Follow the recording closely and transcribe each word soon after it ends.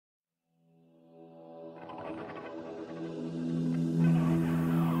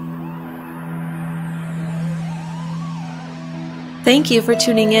Thank you for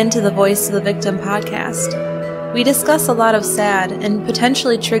tuning in to the Voice of the Victim podcast. We discuss a lot of sad and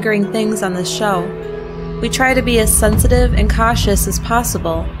potentially triggering things on this show. We try to be as sensitive and cautious as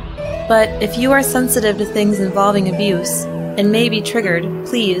possible, but if you are sensitive to things involving abuse and may be triggered,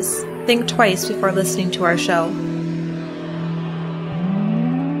 please think twice before listening to our show.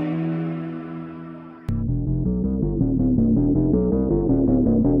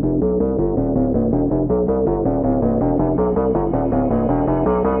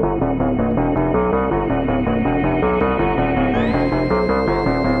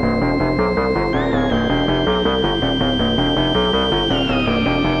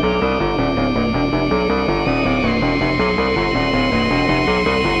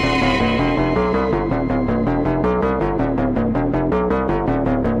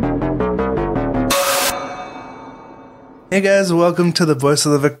 Hey guys, welcome to the Voice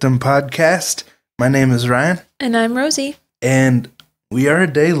of the Victim podcast. My name is Ryan. And I'm Rosie. And we are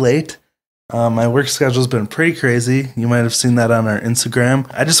a day late. My work schedule's been pretty crazy. You might have seen that on our Instagram.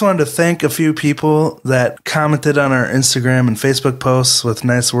 I just wanted to thank a few people that commented on our Instagram and Facebook posts with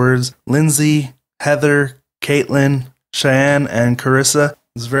nice words. Lindsay, Heather, Caitlin, Cheyenne, and Carissa. It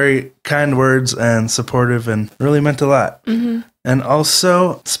was very kind words and supportive and really meant a lot. Mm-hmm. And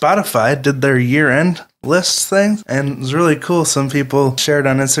also, Spotify did their year-end lists things, and it was really cool. Some people shared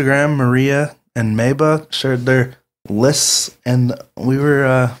on Instagram. Maria and Maba shared their lists, and we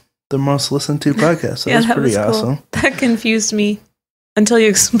were the most listened to podcast. So Yeah, that was pretty awesome. Cool. That confused me until you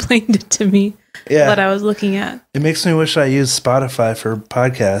explained it to me. Yeah, what I was looking at. It makes me wish I used Spotify for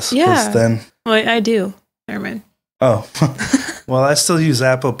podcasts. Yeah, then I do. Never mind. Oh, well, I still use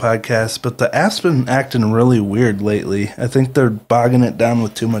Apple Podcasts, but the app's been acting really weird lately. I think they're bogging it down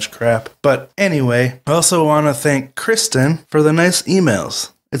with too much crap. But anyway, I also want to thank Kristen for the nice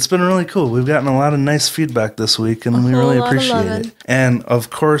emails. It's been really cool. We've gotten a lot of nice feedback this week, and we really appreciate it. And of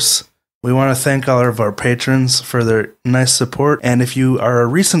course, we want to thank all of our patrons for their nice support. And if you are a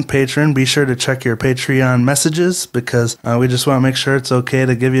recent patron, be sure to check your Patreon messages, because we just want to make sure it's okay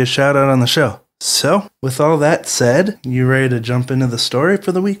to give you a shout out on the show. So, with all that said, you ready to jump into the story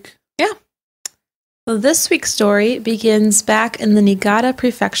for the week? Yeah. Well, this week's story begins back in the Niigata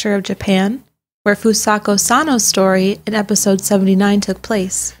prefecture of Japan, where Fusako Sano's story in episode 79 took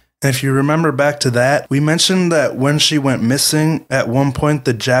place. If you remember back to that, we mentioned that when she went missing, at one point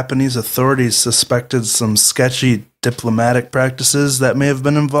the Japanese authorities suspected some sketchy diplomatic practices that may have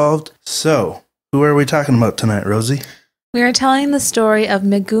been involved. So, who are we talking about tonight, Rosie? We are telling the story of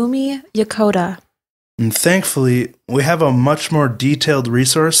Megumi Yokota. And thankfully, we have a much more detailed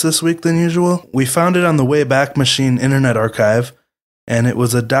resource this week than usual. We found it on the Wayback Machine Internet Archive, and it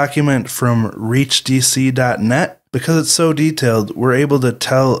was a document from reachdc.net. Because it's so detailed, we're able to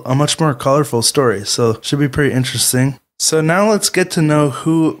tell a much more colorful story, so it should be pretty interesting. So now let's get to know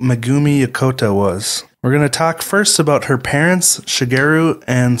who Megumi Yokota was. We're going to talk first about her parents, Shigeru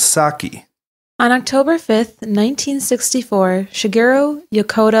and Saki. On October 5th, 1964, Shigeru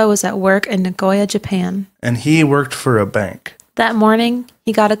Yokota was at work in Nagoya, Japan. And he worked for a bank. That morning,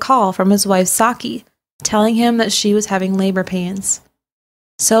 he got a call from his wife Saki, telling him that she was having labor pains.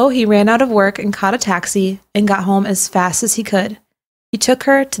 So he ran out of work and caught a taxi and got home as fast as he could. He took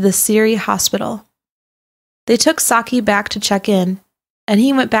her to the Siri hospital. They took Saki back to check in, and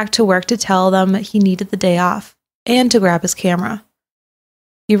he went back to work to tell them that he needed the day off and to grab his camera.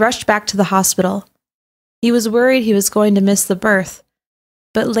 He rushed back to the hospital. He was worried he was going to miss the birth,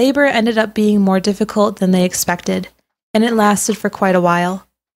 but labor ended up being more difficult than they expected, and it lasted for quite a while.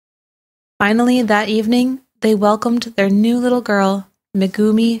 Finally, that evening, they welcomed their new little girl,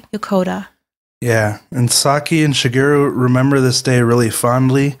 Megumi Yokota. Yeah, and Saki and Shigeru remember this day really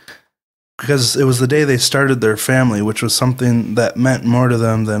fondly because it was the day they started their family, which was something that meant more to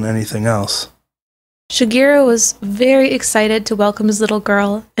them than anything else. Shigeru was very excited to welcome his little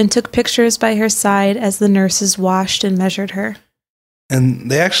girl and took pictures by her side as the nurses washed and measured her.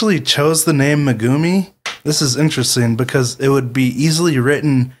 And they actually chose the name Megumi. This is interesting because it would be easily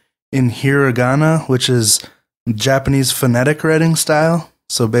written in hiragana, which is Japanese phonetic writing style,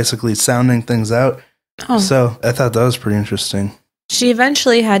 so basically sounding things out. Oh. So I thought that was pretty interesting. She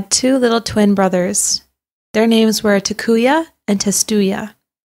eventually had two little twin brothers. Their names were Takuya and Tetsuya.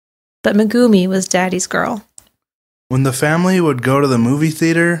 But Megumi was Daddy's girl. When the family would go to the movie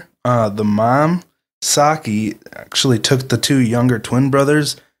theater, the mom, Saki, actually took the two younger twin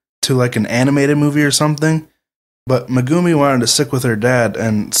brothers to like an animated movie or something. But Megumi wanted to stick with her dad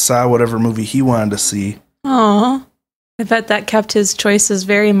and saw whatever movie he wanted to see. Aww. I bet that kept his choices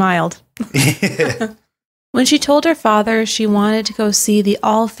very mild. Yeah. When she told her father she wanted to go see the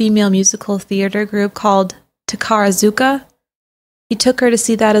all-female musical theater group called Takarazuka, He took her to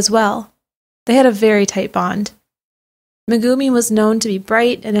see that as well. They had a very tight bond. Megumi was known to be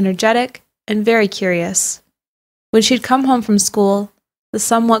bright and energetic and very curious. When she'd come home from school, the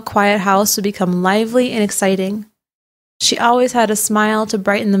somewhat quiet house would become lively and exciting. She always had a smile to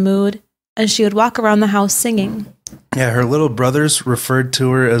brighten the mood, and she would walk around the house singing. Yeah, her little brothers referred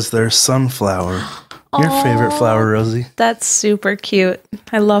to her as their sunflower. Your favorite flower, Rosie. That's super cute.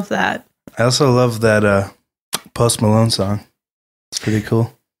 I love that. I also love that Post Malone song. It's pretty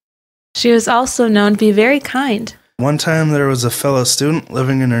cool. She was also known to be very kind. One time there was a fellow student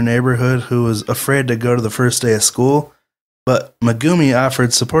living in her neighborhood who was afraid to go to the first day of school, but Megumi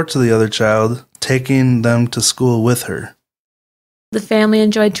offered support to the other child, taking them to school with her. The family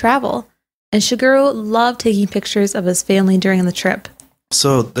enjoyed travel, and Shigeru loved taking pictures of his family during the trip.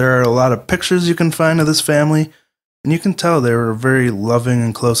 So there are a lot of pictures you can find of this family, and you can tell they were a very loving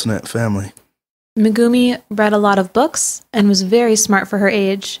and close-knit family. Megumi read a lot of books and was very smart for her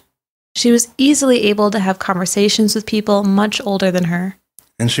age. She was easily able to have conversations with people much older than her.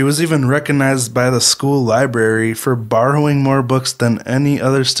 And she was even recognized by the school library for borrowing more books than any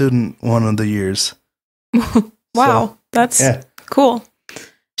other student one of the years. Wow, that's cool.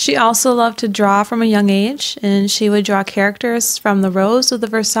 She also loved to draw from a young age, and she would draw characters from The Rose of the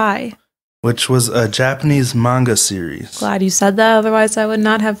Versailles, which was a Japanese manga series. Glad you said that, otherwise I would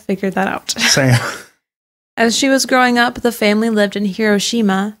not have figured that out. Same. As she was growing up, the family lived in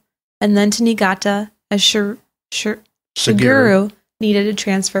Hiroshima, and then to Niigata, as Shigeru needed to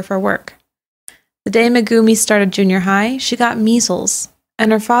transfer for work. The day Megumi started junior high, she got measles,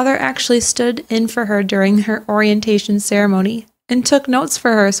 and her father actually stood in for her during her orientation ceremony and took notes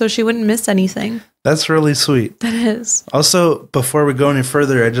for her so she wouldn't miss anything. That's really sweet. That is. Also, before we go any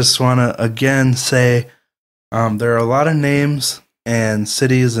further, I just want to again say there are a lot of names and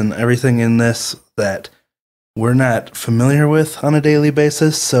cities and everything in this that we're not familiar with on a daily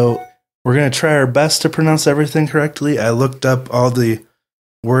basis, so we're going to try our best to pronounce everything correctly. I looked up all the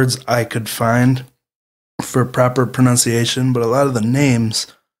words I could find for proper pronunciation, but a lot of the names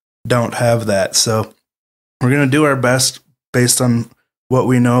don't have that, so we're going to do our best based on what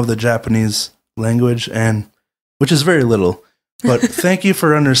we know of the Japanese language, and which is very little. But thank you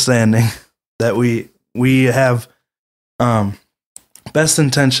for understanding that we have best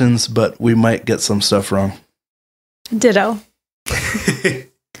intentions, but we might get some stuff wrong. Ditto.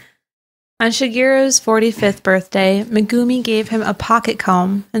 On Shigeru's 45th birthday, Megumi gave him a pocket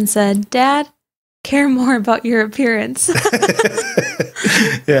comb and said, "Dad, care more about your appearance."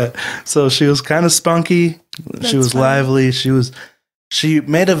 Yeah, so she was kind of spunky. She was lively. She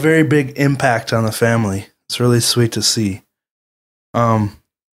made a very big impact on the family. It's really sweet to see.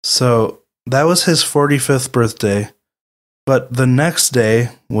 So that was his 45th birthday, but the next day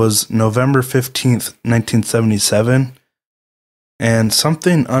was November 15th, 1977, and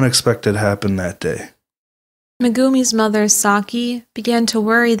something unexpected happened that day. Megumi's mother, Saki, began to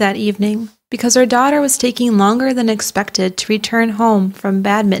worry that evening because her daughter was taking longer than expected to return home from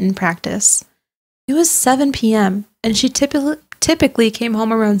badminton practice. It was 7 p.m., and she typically came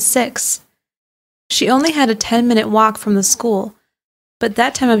home around 6. She only had a 10-minute walk from the school, but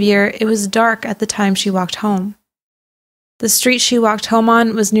that time of year it was dark at the time she walked home. The street she walked home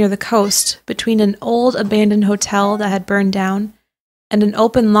on was near the coast, between an old abandoned hotel that had burned down and an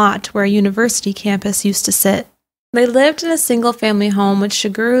open lot where a university campus used to sit. They lived in a single-family home which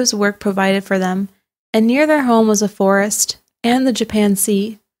Shigeru's work provided for them, and near their home was a forest and the Japan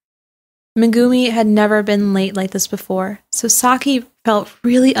Sea. Megumi had never been late like this before, so Saki felt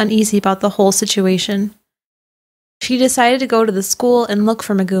really uneasy about the whole situation. She decided to go to the school and look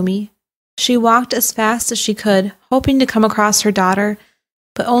for Megumi. She walked as fast as she could, hoping to come across her daughter,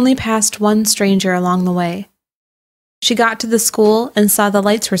 but only passed one stranger along the way. She got to the school and saw the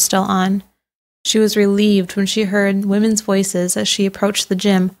lights were still on. She was relieved when she heard women's voices as she approached the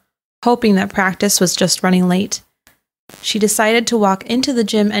gym, hoping that practice was just running late. She decided to walk into the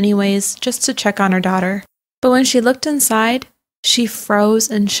gym anyways, just to check on her daughter. But when she looked inside, she froze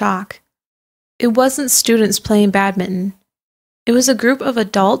in shock. It wasn't students playing badminton. It was a group of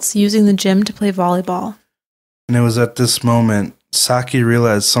adults using the gym to play volleyball. And it was at this moment Saki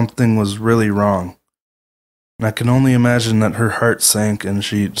realized something was really wrong. And I can only imagine that her heart sank and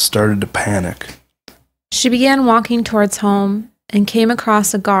she started to panic. She began walking towards home and came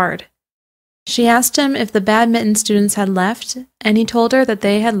across a guard. She asked him if the badminton students had left, and he told her that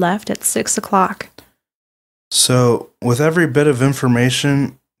they had left at 6 o'clock. So, with every bit of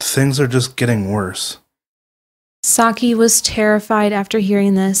information, things are just getting worse. Saki was terrified after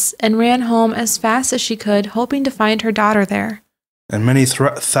hearing this and ran home as fast as she could, hoping to find her daughter there. and many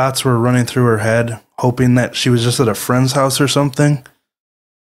thoughts were running through her head, hoping that she was just at a friend's house or something.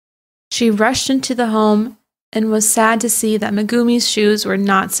 She rushed into the home and was sad to see that Megumi's shoes were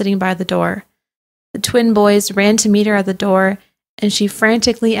not sitting by the door. The twin boys ran to meet her at the door, and she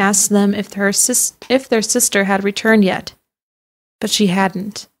frantically asked them if their sister had returned yet. But she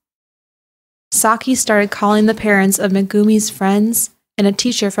hadn't. Saki started calling the parents of Megumi's friends and a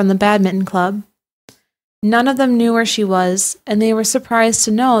teacher from the badminton club. None of them knew where she was, and they were surprised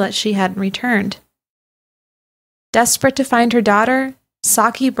to know that she hadn't returned. Desperate to find her daughter,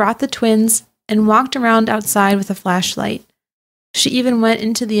 Saki brought the twins and walked around outside with a flashlight. She even went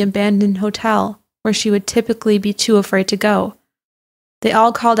into the abandoned hotel, where she would typically be too afraid to go. They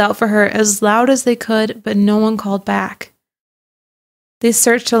all called out for her as loud as they could, but no one called back. They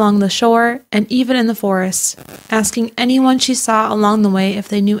searched along the shore and even in the forest, asking anyone she saw along the way if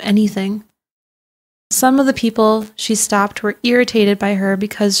they knew anything. Some of the people she stopped were irritated by her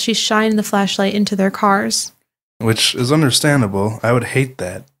because she shined the flashlight into their cars. Which is understandable. I would hate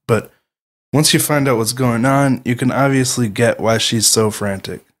that. But once you find out what's going on, you can obviously get why she's so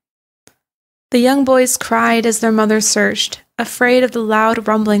frantic. The young boys cried as their mother searched, afraid of the loud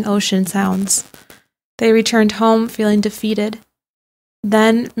rumbling ocean sounds. They returned home feeling defeated.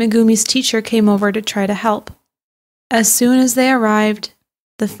 Then Megumi's teacher came over to try to help. As soon as they arrived,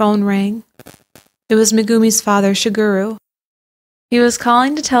 the phone rang. It was Megumi's father, Shigeru. He was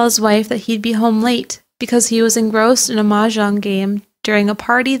calling to tell his wife that he'd be home late because he was engrossed in a mahjong game during a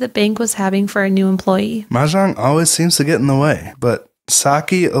party the bank was having for a new employee. Mahjong always seems to get in the way, but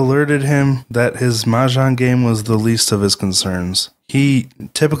Saki alerted him that his mahjong game was the least of his concerns. He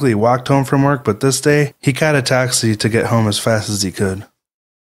typically walked home from work, but this day, he got a taxi to get home as fast as he could.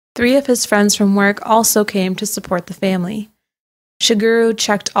 3 of his friends from work also came to support the family. Shigeru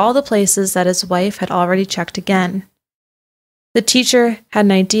checked all the places that his wife had already checked again. The teacher had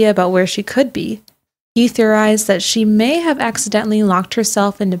an idea about where she could be. He theorized that she may have accidentally locked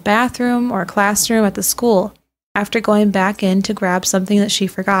herself in a bathroom or classroom at the school after going back in to grab something that she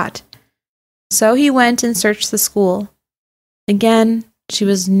forgot. So he went and searched the school. Again, she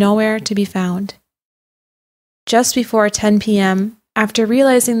was nowhere to be found. Just before 10 p.m., after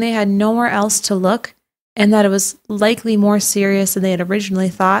realizing they had nowhere else to look and that it was likely more serious than they had originally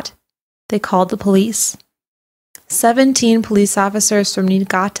thought, they called the police. 17 police officers from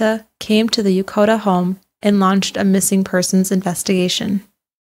Niigata came to the Yokota home and launched a missing persons investigation.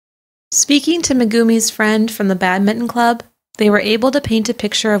 Speaking to Megumi's friend from the badminton club, they were able to paint a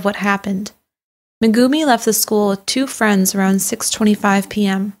picture of what happened. Megumi left the school with 2 friends around 6:25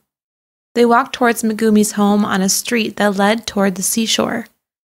 p.m. They walked towards Megumi's home on a street that led toward the seashore.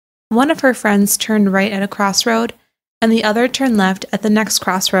 One of her friends turned right at a crossroad, and the other turned left at the next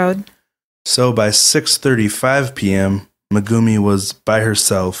crossroad. So by 6:35 p.m., Megumi was by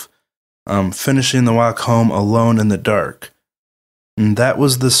herself, finishing the walk home alone in the dark. And that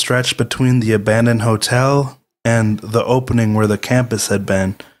was the stretch between the abandoned hotel and the opening where the campus had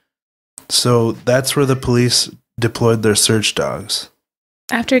been. So that's where the police deployed their search dogs.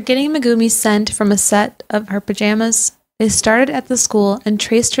 After getting Megumi's scent from a set of her pajamas, they started at the school and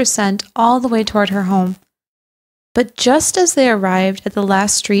traced her scent all the way toward her home. But just as they arrived at the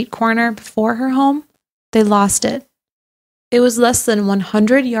last street corner before her home, they lost it. It was less than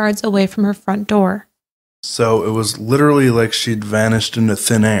 100 yards away from her front door. So it was literally like she'd vanished into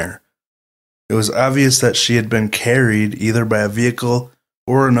thin air. It was obvious that she had been carried either by a vehicle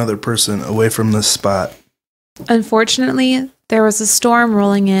or another person away from this spot. Unfortunately, there was a storm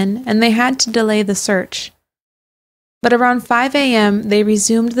rolling in, and they had to delay the search. But around 5 a.m., they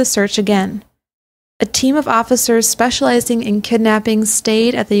resumed the search again. A team of officers specializing in kidnapping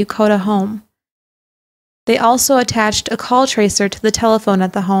stayed at the Yokota home. They also attached a call tracer to the telephone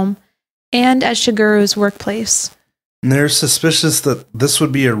at the home and at Shigeru's workplace. And they're suspicious that this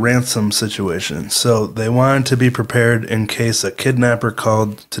would be a ransom situation, so they wanted to be prepared in case a kidnapper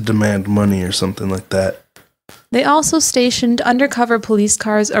called to demand money or something like that. They also stationed undercover police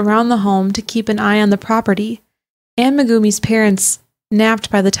cars around the home to keep an eye on the property, and Megumi's parents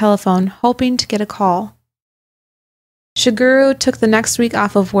napped by the telephone, hoping to get a call. Shigeru took the next week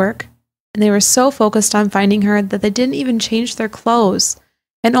off of work, and they were so focused on finding her that they didn't even change their clothes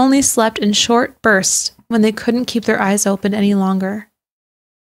and only slept in short bursts when they couldn't keep their eyes open any longer.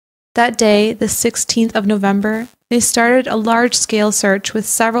 That day, the 16th of November, they started a large-scale search with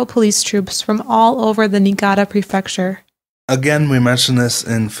several police troops from all over the Niigata prefecture. Again, we mentioned this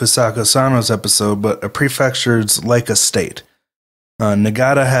in Fusako-sano's episode, but a prefecture is like a state.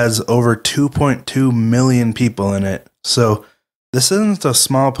 Niigata has over 2.2 million people in it, so this isn't a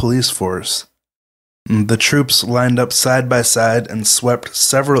small police force. The troops lined up side by side and swept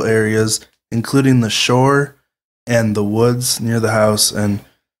several areas, including the shore and the woods near the house, and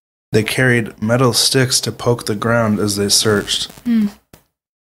they carried metal sticks to poke the ground as they searched.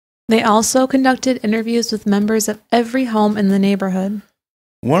 They also conducted interviews with members of every home in the neighborhood.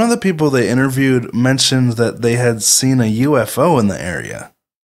 One of the people they interviewed mentioned that they had seen a UFO in the area,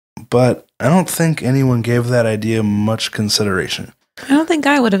 but I don't think anyone gave that idea much consideration. I don't think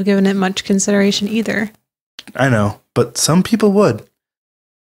I would have given it much consideration either. I know, but some people would.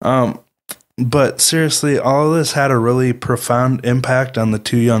 But seriously, all of this had a really profound impact on the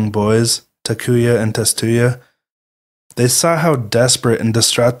two young boys, Takuya and Tetsuya. They saw how desperate and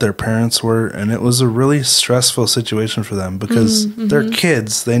distraught their parents were, and it was a really stressful situation for them because they're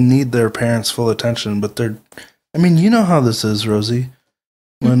kids. They need their parents' full attention, but you know how this is, Rosie.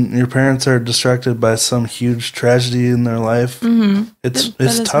 When your parents are distracted by some huge tragedy in their life,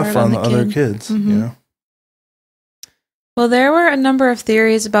 it's tough on the other kids, you know? Well, there were a number of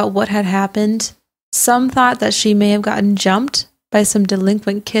theories about what had happened. Some thought that she may have gotten jumped by some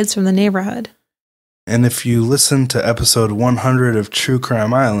delinquent kids from the neighborhood. And if you listen to episode 100 of True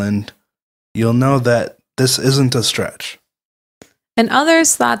Crime Island, you'll know that this isn't a stretch. And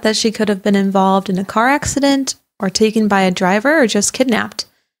others thought that she could have been involved in a car accident, or taken by a driver, or just kidnapped.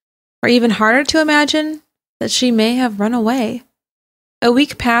 Or even harder to imagine, that she may have run away. A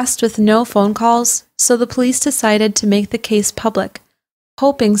week passed with no phone calls, so the police decided to make the case public,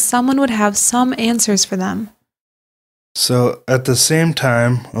 hoping someone would have some answers for them. So, at the same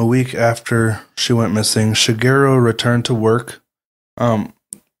time, a week after she went missing, Shigeru returned to work.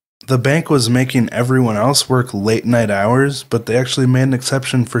 The bank was making everyone else work late night hours, but they actually made an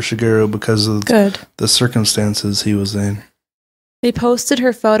exception for Shigeru because of the circumstances he was in. They posted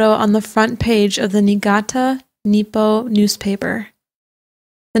her photo on the front page of the Niigata Nippo newspaper.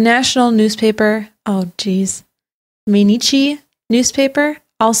 The national newspaper, Mainichi newspaper,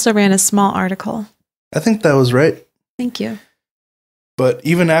 also ran a small article. I think that was right. Thank you. But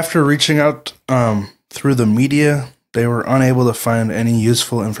even after reaching out through the media, they were unable to find any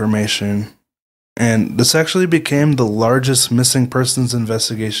useful information. And this actually became the largest missing persons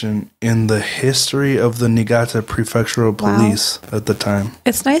investigation in the history of the Niigata Prefectural Police at the time.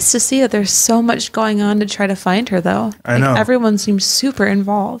 It's nice to see that there's so much going on to try to find her, though. I know. Everyone seems super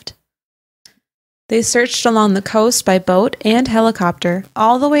involved. They searched along the coast by boat and helicopter,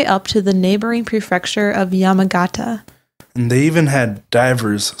 all the way up to the neighboring prefecture of Yamagata. And they even had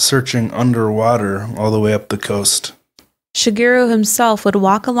divers searching underwater all the way up the coast. Shigeru himself would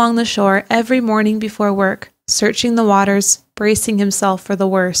walk along the shore every morning before work, searching the waters, bracing himself for the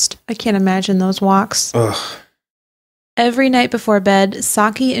worst. I can't imagine those walks. Ugh. Every night before bed,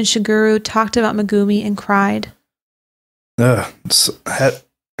 Saki and Shigeru talked about Megumi and cried. I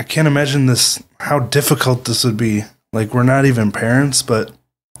can't imagine this, how difficult this would be. Like, we're not even parents, but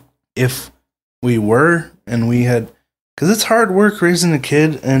if we were and we had, because it's hard work raising a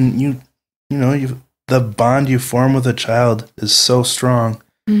kid, and the bond you form with a child is so strong.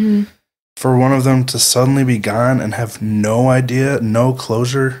 For one of them to suddenly be gone and have no idea, no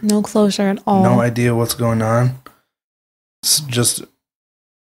closure. No closure at all. No idea what's going on. It's just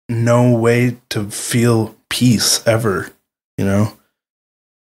no way to feel peace ever,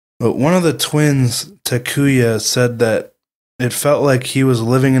 But one of the twins, Takuya, said that it felt like he was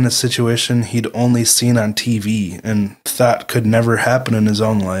living in a situation he'd only seen on TV and thought could never happen in his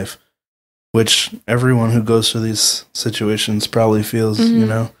own life. Which everyone who goes through these situations probably feels,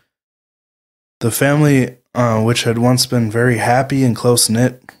 The family, which had once been very happy and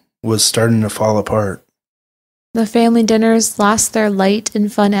close-knit, was starting to fall apart. The family dinners lost their light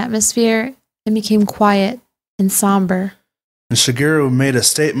and fun atmosphere and became quiet and somber. And Shigeru made a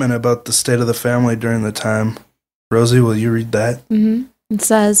statement about the state of the family during the time. Rosie, will you read that? It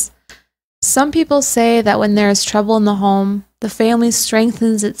says, "Some people say that when there is trouble in the home, the family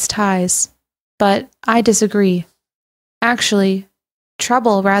strengthens its ties. But I disagree. Actually,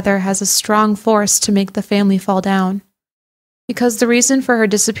 trouble rather has a strong force to make the family fall down. Because the reason for her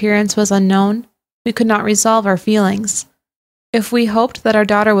disappearance was unknown, we could not resolve our feelings. If we hoped that our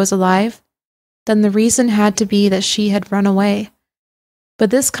daughter was alive, then the reason had to be that she had run away. But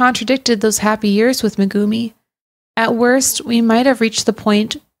this contradicted those happy years with Megumi. At worst, we might have reached the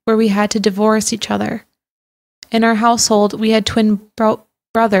point where we had to divorce each other. In our household, we had twin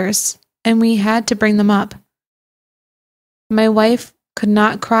brothers, and we had to bring them up. My wife could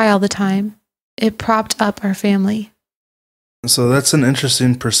not cry all the time. It propped up our family." So that's an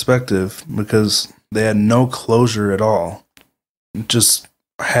interesting perspective because they had no closure at all. It just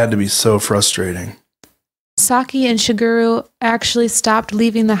had to be so frustrating. Saki and Shigeru actually stopped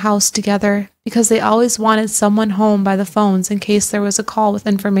leaving the house together because they always wanted someone home by the phones in case there was a call with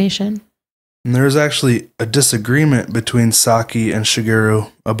information. And there was actually a disagreement between Saki and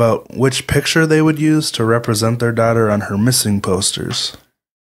Shigeru about which picture they would use to represent their daughter on her missing posters.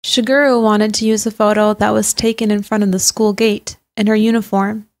 Shigeru wanted to use a photo that was taken in front of the school gate in her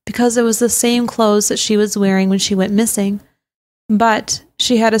uniform because it was the same clothes that she was wearing when she went missing. But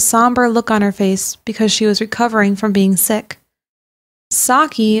she had a somber look on her face because she was recovering from being sick.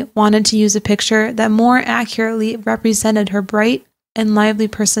 Saki wanted to use a picture that more accurately represented her bright and lively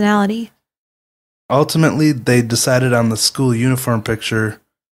personality. Ultimately, they decided on the school uniform picture,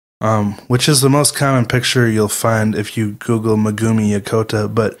 which is the most common picture you'll find if you Google Megumi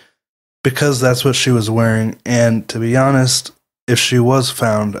Yokota, but because that's what she was wearing, and to be honest, if she was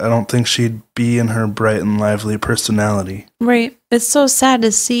found, I don't think she'd be in her bright and lively personality. Right. It's so sad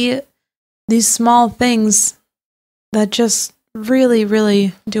to see these small things that just really,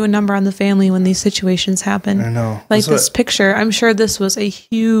 really do a number on the family when these situations happen. I know. Like this picture, I'm sure this was a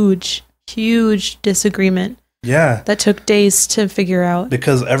huge disagreement. Yeah. That took days to figure out.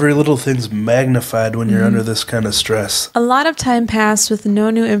 Because every little thing's magnified when you're under this kind of stress. A lot of time passed with no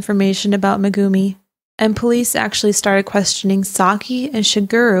new information about Megumi, and police actually started questioning Saki and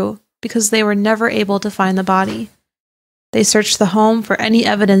Shigeru because they were never able to find the body. They searched the home for any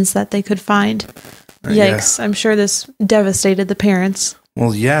evidence that they could find. Yikes, yeah. I'm sure this devastated the parents.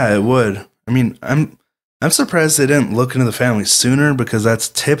 Well, yeah, it would. I mean, I'm surprised they didn't look into the family sooner because that's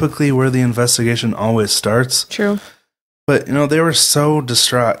typically where the investigation always starts. True. But, they were so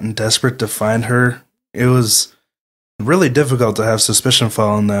distraught and desperate to find her. It was really difficult to have suspicion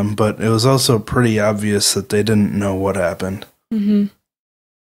fall on them, but it was also pretty obvious that they didn't know what happened. Mm-hmm.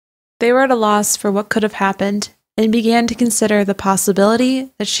 They were at a loss for what could have happened and began to consider the possibility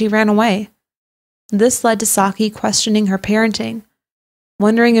that she ran away. This led to Saki questioning her parenting,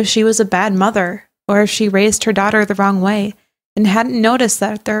 wondering if she was a bad mother or if she raised her daughter the wrong way and hadn't noticed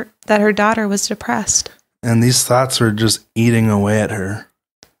that her daughter was depressed. And these thoughts were just eating away at her.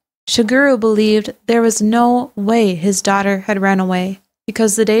 Shigeru believed there was no way his daughter had ran away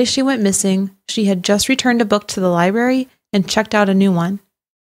because the day she went missing, she had just returned a book to the library and checked out a new one.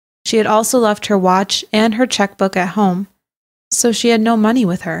 She had also left her watch and her checkbook at home, so she had no money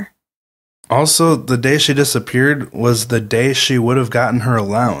with her. Also, the day she disappeared was the day she would have gotten her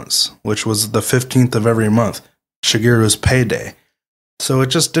allowance, which was the 15th of every month, Shigeru's payday. So it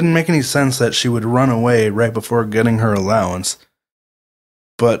just didn't make any sense that she would run away right before getting her allowance.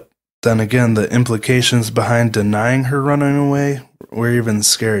 But then again, the implications behind denying her running away were even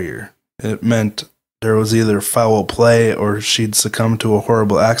scarier. It meant there was either foul play or she'd succumb to a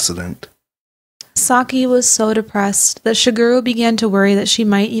horrible accident. Saki was so depressed that Shigeru began to worry that she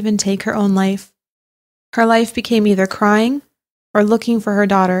might even take her own life. Her life became either crying or looking for her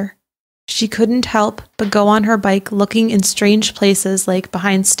daughter. She couldn't help but go on her bike looking in strange places like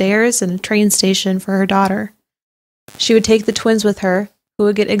behind stairs and a train station for her daughter. She would take the twins with her, who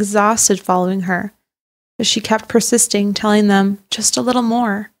would get exhausted following her, but she kept persisting, telling them just a little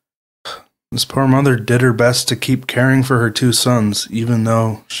more. This poor mother did her best to keep caring for her two sons, even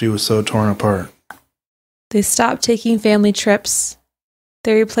though she was so torn apart. They stopped taking family trips.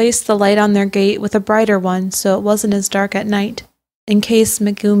 They replaced the light on their gate with a brighter one so it wasn't as dark at night, in case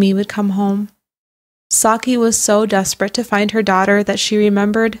Megumi would come home. Saki was so desperate to find her daughter that she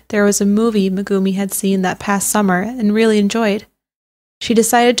remembered there was a movie Megumi had seen that past summer and really enjoyed. She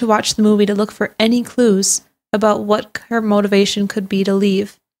decided to watch the movie to look for any clues about what her motivation could be to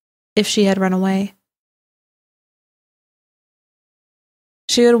leave if she had run away.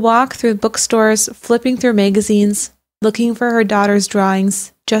 She would walk through bookstores, flipping through magazines, looking for her daughter's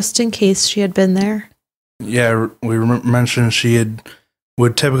drawings, just in case she had been there. Yeah, we mentioned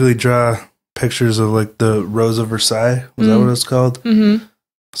would typically draw pictures of like the Rose of Versailles. Was that what it's called? Mm-hmm.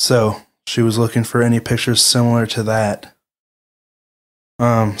 So she was looking for any pictures similar to that.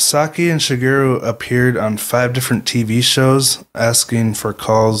 Saki and Shigeru appeared on 5 different TV shows asking for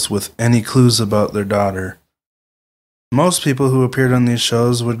calls with any clues about their daughter. Most people who appeared on these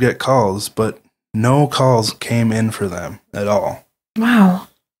shows would get calls, but no calls came in for them at all. Wow.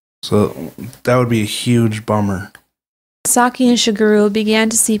 So that would be a huge bummer. Saki and Shigeru began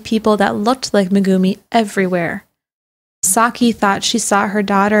to see people that looked like Megumi everywhere. Saki thought she saw her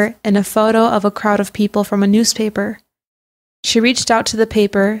daughter in a photo of a crowd of people from a newspaper. She reached out to the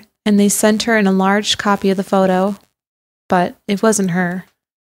paper, and they sent her an enlarged copy of the photo, but it wasn't her.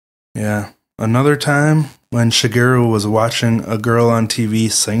 Yeah. Another time, when Shigeru was watching a girl on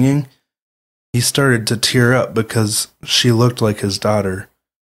TV singing, he started to tear up because she looked like his daughter.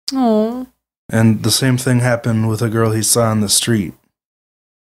 Oh. And the same thing happened with a girl he saw on the street.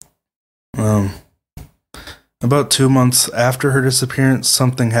 About 2 months after her disappearance,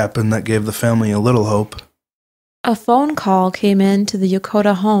 something happened that gave the family a little hope. A phone call came in to the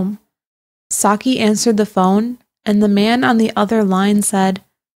Yokota home. Saki answered the phone, and the man on the other line said,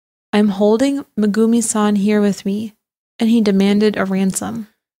 "I'm holding Megumi-san here with me," and he demanded a ransom.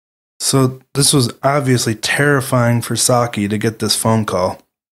 So this was obviously terrifying for Saki to get this phone call.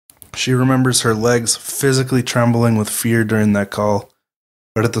 She remembers her legs physically trembling with fear during that call,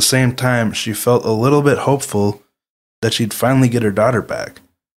 but at the same time, she felt a little bit hopeful that she'd finally get her daughter back.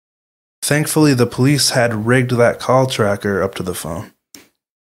 Thankfully, the police had rigged that call tracker up to the phone.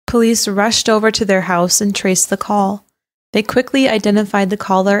 Police rushed over to their house and traced the call. They quickly identified the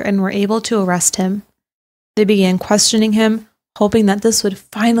caller and were able to arrest him. They began questioning him, hoping that this would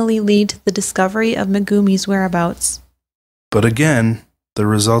finally lead to the discovery of Megumi's whereabouts. But again, the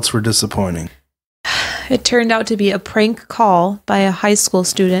results were disappointing. It turned out to be a prank call by a high school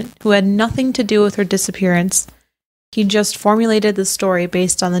student who had nothing to do with her disappearance. He just formulated the story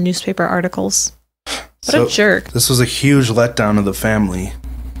based on the newspaper articles. What a jerk. This was a huge letdown to the family.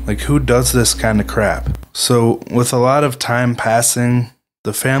 Like, who does this kind of crap? So, with a lot of time passing,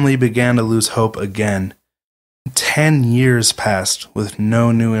 the family began to lose hope again. 10 years passed with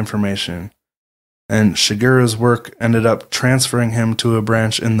no new information. And Shigeru's work ended up transferring him to a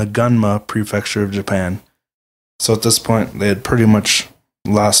branch in the Gunma prefecture of Japan. So at this point, they had pretty much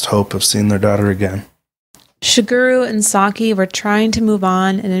lost hope of seeing their daughter again. Shigeru and Saki were trying to move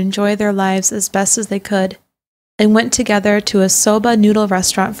on and enjoy their lives as best as they could, and went together to a soba noodle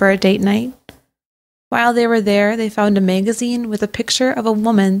restaurant for a date night. While they were there, they found a magazine with a picture of a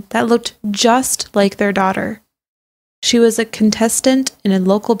woman that looked just like their daughter. She was a contestant in a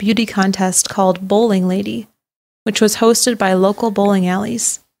local beauty contest called Bowling Lady, which was hosted by local bowling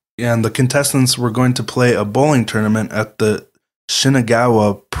alleys. Yeah, and the contestants were going to play a bowling tournament at the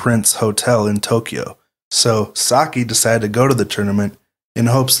Shinagawa Prince Hotel in Tokyo. So Saki decided to go to the tournament in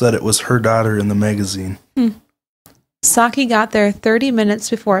hopes that it was her daughter in the magazine. Saki got there 30 minutes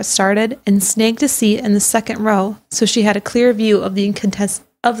before it started and snagged a seat in the second row so she had a clear view of the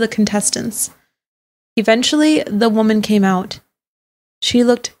contestants. Eventually, the woman came out. She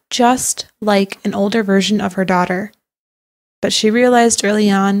looked just like an older version of her daughter, but she realized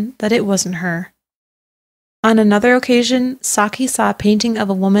early on that it wasn't her. On another occasion, Saki saw a painting of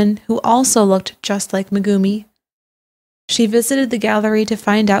a woman who also looked just like Megumi. She visited the gallery to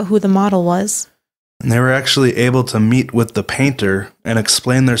find out who the model was. And they were actually able to meet with the painter and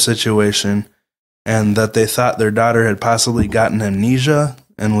explain their situation, and that they thought their daughter had possibly gotten amnesia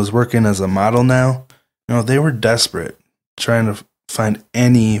and was working as a model now. You know, they were desperate, trying to find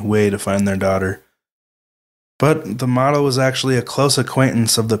any way to find their daughter. But the model was actually a close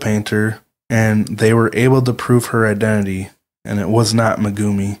acquaintance of the painter, and they were able to prove her identity, and it was not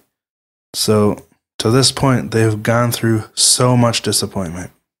Megumi. So, to this point, they've gone through so much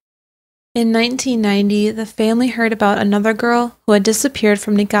disappointment. In 1990, the family heard about another girl who had disappeared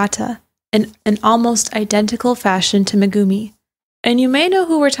from Niigata in an almost identical fashion to Megumi. And you may know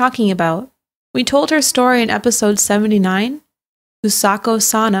who we're talking about. We told her story in episode 79, Fusako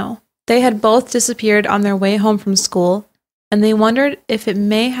Sano. They had both disappeared on their way home from school, and they wondered if it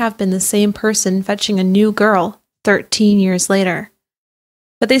may have been the same person fetching a new girl 13 years later.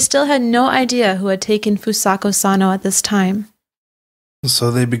 But they still had no idea who had taken Fusako Sano at this time.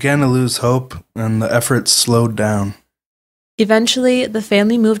 So they began to lose hope, and the efforts slowed down. Eventually, the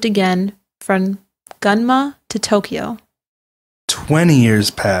family moved again from Gunma to Tokyo. 20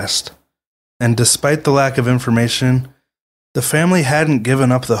 years passed, and despite the lack of information, the family hadn't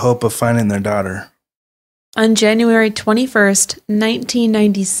given up the hope of finding their daughter. On January 21st,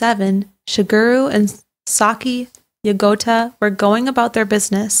 1997, Shigeru and Saki Yokota were going about their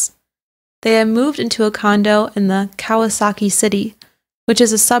business. They had moved into a condo in the Kawasaki City, which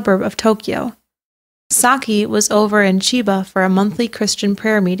is a suburb of Tokyo. Saki was over in Chiba for a monthly Christian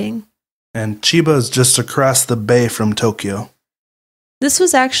prayer meeting. And Chiba is just across the bay from Tokyo. This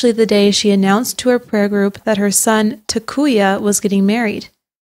was actually the day she announced to her prayer group that her son, Takuya, was getting married.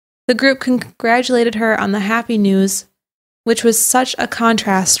 The group congratulated her on the happy news, which was such a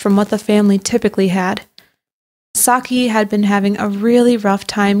contrast from what the family typically had. Saki had been having a really rough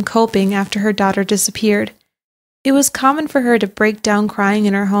time coping after her daughter disappeared. It was common for her to break down crying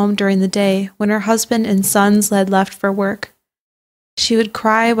in her home during the day when her husband and sons had left for work. She would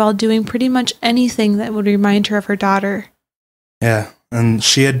cry while doing pretty much anything that would remind her of her daughter. Yeah, and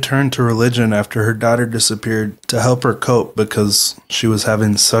she had turned to religion after her daughter disappeared to help her cope because she was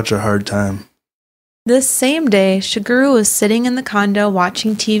having such a hard time. This same day, Shigeru was sitting in the condo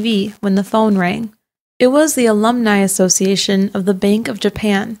watching TV when the phone rang. It was the Alumni Association of the Bank of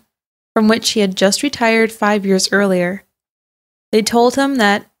Japan, from which he had just retired 5 years earlier. They told him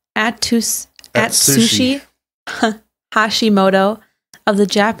that Atsushi Hashimoto of the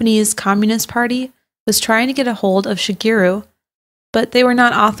Japanese Communist Party was trying to get a hold of Shigeru, but they were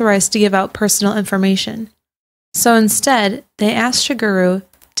not authorized to give out personal information. So instead, they asked Shigeru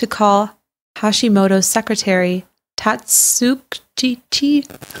to call Hashimoto's secretary, Tatsukichi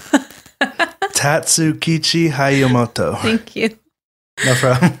Hayamoto. Thank you. No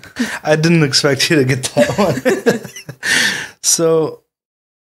problem. I didn't expect you to get that one. So,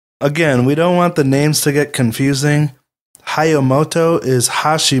 again, we don't want the names to get confusing. Hayamoto is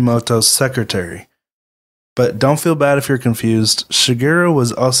Hashimoto's secretary. But don't feel bad if you're confused. Shigeru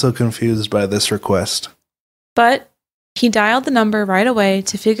was also confused by this request. But he dialed the number right away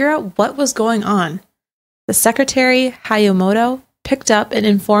to figure out what was going on. The secretary, Hayamoto, picked up and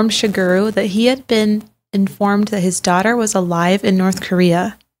informed Shigeru that he had been informed that his daughter was alive in North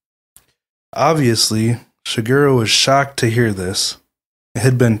Korea. Obviously, Shigeru was shocked to hear this. It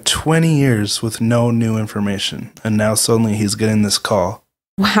had been 20 years with no new information, and now suddenly he's getting this call.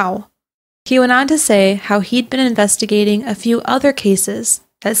 Wow. He went on to say how he'd been investigating a few other cases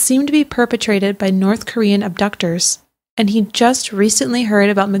that seemed to be perpetrated by North Korean abductors, and he just recently heard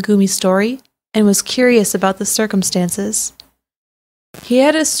about Megumi's story and was curious about the circumstances. He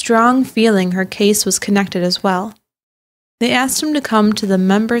had a strong feeling her case was connected as well. They asked him to come to the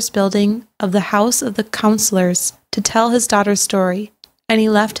members' building of the House of the Counselors to tell his daughter's story, and he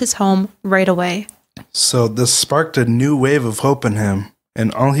left his home right away. So this sparked a new wave of hope in him,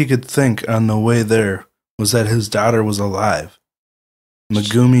 and all he could think on the way there was that his daughter was alive.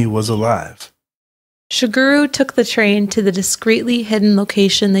 Megumi was alive. Shigeru took the train to the discreetly hidden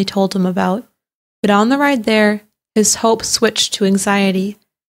location they told him about, but on the ride there, his hope switched to anxiety,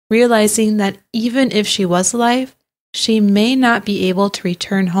 realizing that even if she was alive, she may not be able to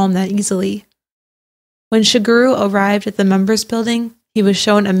return home that easily. When Shigeru arrived at the members' building, he was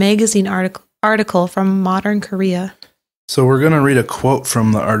shown a magazine article from Modern Korea. So we're going to read a quote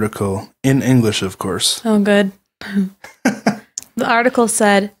from the article, in English, of course. Oh, good. The article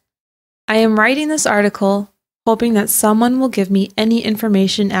said, "I am writing this article, hoping that someone will give me any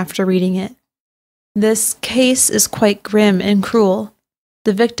information after reading it. This case is quite grim and cruel.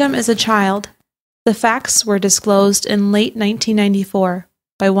 The victim is a child. The facts were disclosed in late 1994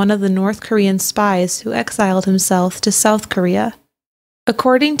 by one of the North Korean spies who exiled himself to South Korea.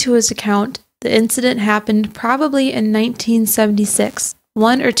 According to his account, the incident happened probably in 1976,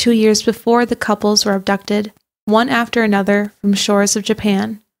 1 or 2 years before the couples were abducted, one after another, from shores of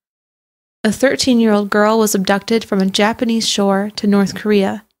Japan. A 13-year-old girl was abducted from a Japanese shore to North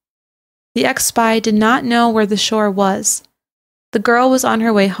Korea. The ex-spy did not know where the shore was. The girl was on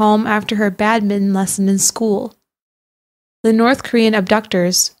her way home after her badminton lesson in school. The North Korean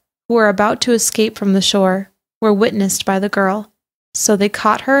abductors, who were about to escape from the shore, were witnessed by the girl, so they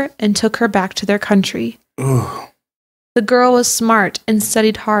caught her and took her back to their country. Ooh. The girl was smart and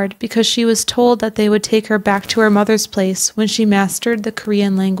studied hard because she was told that they would take her back to her mother's place when she mastered the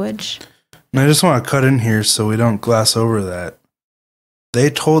Korean language." And I just want to cut in here so we don't gloss over that. They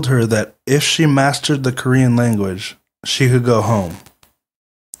told her that if she mastered the Korean language, she could go home.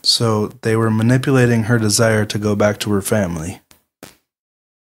 So they were manipulating her desire to go back to her family.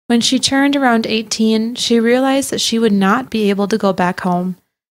 When she turned around 18, she realized that she would not be able to go back home,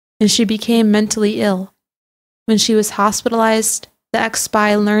 and she became mentally ill. When she was hospitalized, the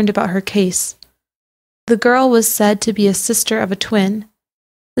ex-spy learned about her case. The girl was said to be a sister of a twin.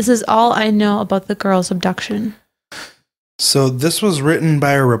 This is all I know about the girl's abduction. So this was written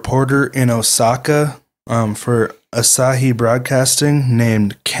by a reporter in Osaka for Asahi Broadcasting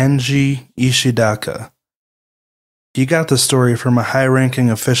named Kenji Ishidaka. He got the story from a high-ranking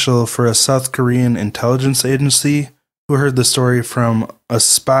official for a South Korean intelligence agency who heard the story from a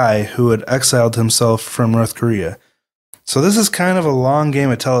spy who had exiled himself from North Korea. So this is kind of a long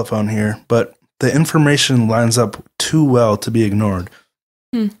game of telephone here, but the information lines up too well to be ignored.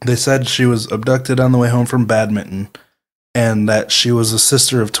 They said she was abducted on the way home from badminton, and that she was a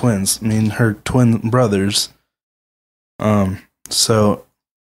sister of twins. I mean, her twin brothers. So,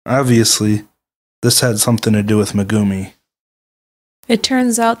 obviously, this had something to do with Megumi. It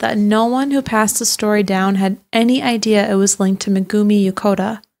turns out that no one who passed the story down had any idea it was linked to Megumi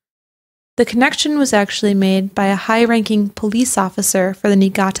Yokota. The connection was actually made by a high-ranking police officer for the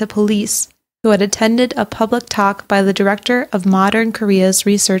Niigata police, who had attended a public talk by the director of Modern Korea's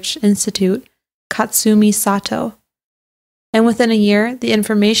Research Institute, Katsumi Sato. And within a year, the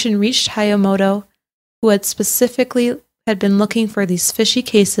information reached Hayamoto, who had been looking for these fishy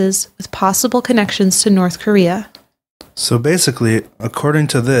cases with possible connections to North Korea. So basically, according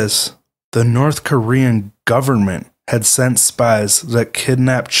to this, the North Korean government had sent spies that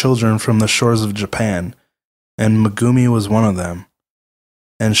kidnapped children from the shores of Japan, and Megumi was one of them.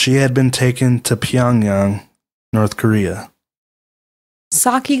 And she had been taken to Pyongyang, North Korea.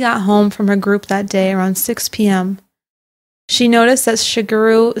 Saki got home from her group that day around 6 p.m. She noticed that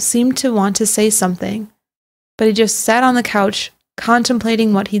Shigeru seemed to want to say something, but he just sat on the couch,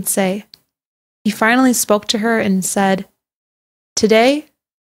 contemplating what he'd say. He finally spoke to her and said, "Today,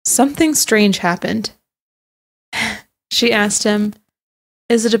 something strange happened." She asked him,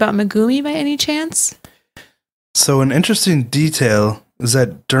 "Is it about Megumi by any chance?" So an interesting detail is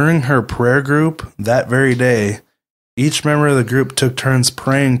that during her prayer group that very day, each member of the group took turns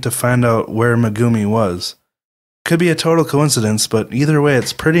praying to find out where Megumi was. Could be a total coincidence, but either way,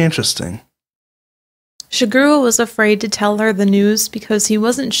 it's pretty interesting. Shigeru was afraid to tell her the news because he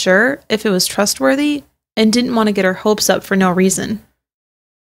wasn't sure if it was trustworthy and didn't want to get her hopes up for no reason.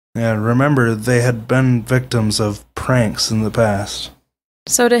 Yeah, remember, they had been victims of pranks in the past.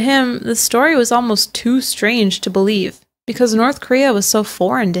 So to him, the story was almost too strange to believe, because North Korea was so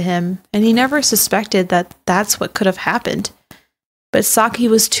foreign to him, and he never suspected that that's what could have happened. But Saki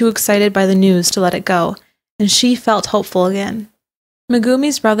was too excited by the news to let it go, and she felt hopeful again.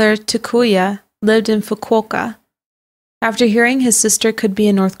 Megumi's brother, Takuya, lived in Fukuoka. After hearing his sister could be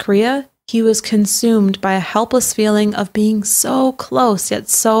in North Korea, he was consumed by a helpless feeling of being so close yet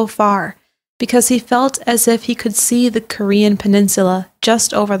so far, because he felt as if he could see the Korean peninsula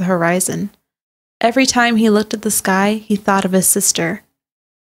just over the horizon. Every time he looked at the sky, he thought of his sister.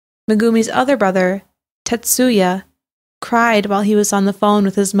 Megumi's other brother, Tetsuya, cried while he was on the phone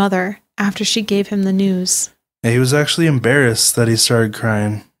with his mother after she gave him the news. Yeah, he was actually embarrassed that he started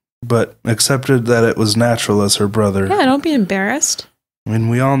crying, but accepted that it was natural as her brother. Yeah, don't be embarrassed. I mean,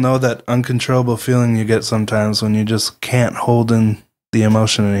 we all know that uncontrollable feeling you get sometimes when you just can't hold in the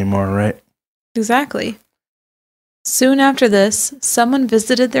emotion anymore, right? Exactly. Soon after this, someone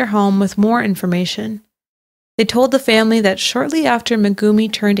visited their home with more information. They told the family that shortly after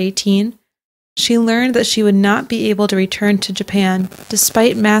Megumi turned 18, she learned that she would not be able to return to Japan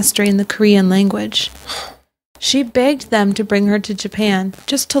despite mastering the Korean language. She begged them to bring her to Japan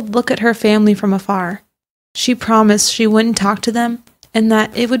just to look at her family from afar. She promised she wouldn't talk to them and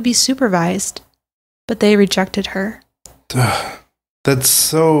that it would be supervised, but they rejected her. That's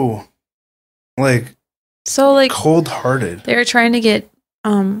so cold-hearted. They were trying to get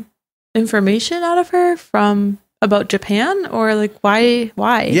information out of her about Japan, or like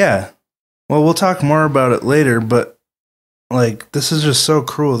why? Yeah. Well, we'll talk more about it later, but like this is just so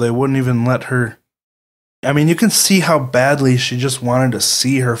cruel. They wouldn't even let her. I mean, you can see how badly she just wanted to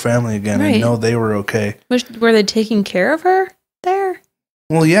see her family again and know they were okay. Were they taking care of her there?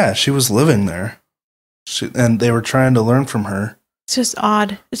 Well, yeah, she was living there. And they were trying to learn from her. It's just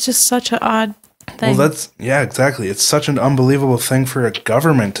odd. It's just such an odd thing. Well, exactly. It's such an unbelievable thing for a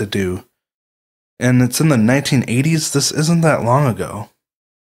government to do. And it's in the 1980s. This isn't that long ago.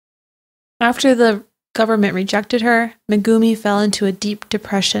 After the government rejected her, Megumi fell into a deep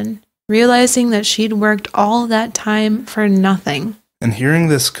depression, realizing that she'd worked all that time for nothing. And hearing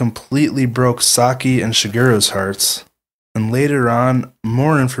this completely broke Saki and Shigeru's hearts. And later on,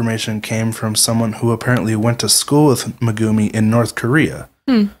 more information came from someone who apparently went to school with Megumi in North Korea.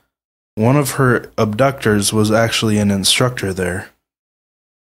 One of her abductors was actually an instructor there.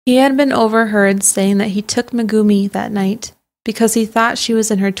 He had been overheard saying that he took Megumi that night because he thought she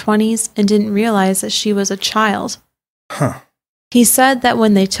was in her 20s and didn't realize that she was a child. He said that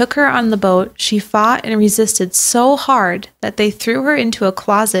when they took her on the boat, she fought and resisted so hard that they threw her into a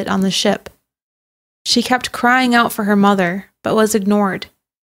closet on the ship. She kept crying out for her mother, but was ignored.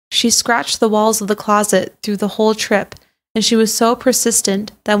 She scratched the walls of the closet through the whole trip, and she was so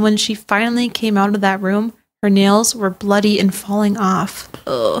persistent that when she finally came out of that room, her nails were bloody and falling off.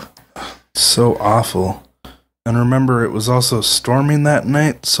 Ugh. So awful. And remember, it was also storming that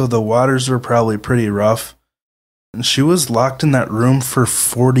night, so the waters were probably pretty rough. And she was locked in that room for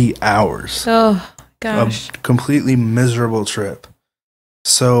 40 hours. Oh, gosh. A completely miserable trip.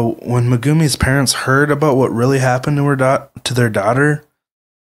 So when Megumi's parents heard about what really happened to their daughter,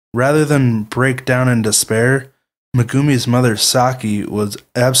 rather than break down in despair, Megumi's mother, Saki, was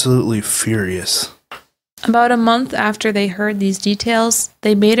absolutely furious. About a month after they heard these details,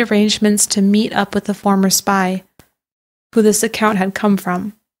 they made arrangements to meet up with the former spy, who this account had come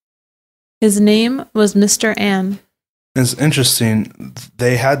from. His name was Mr. An. It's interesting.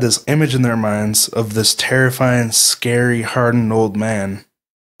 They had this image in their minds of this terrifying, scary, hardened old man.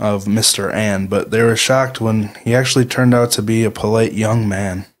 of Mr. An, but they were shocked when he actually turned out to be a polite young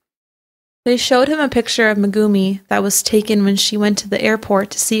man. They showed him a picture of Megumi that was taken when she went to the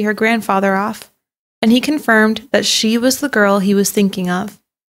airport to see her grandfather off, and he confirmed that she was the girl he was thinking of.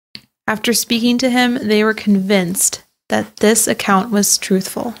 After speaking to him, they were convinced that this account was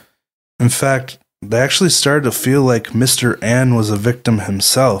truthful. In fact, they actually started to feel like Mr. An was a victim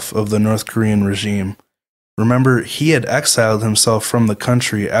himself of the North Korean regime. Remember, he had exiled himself from the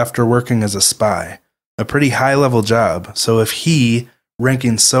country after working as a spy, a pretty high-level job, so if he,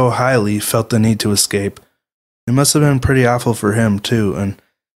 ranking so highly, felt the need to escape, it must have been pretty awful for him too, and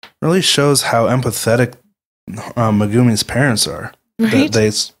really shows how empathetic Megumi's parents are. Right? That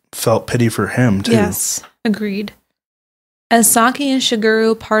they felt pity for him too. Yes, agreed. As Saki and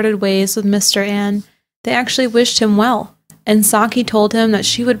Shigeru parted ways with Mr. An, they actually wished him well, and Saki told him that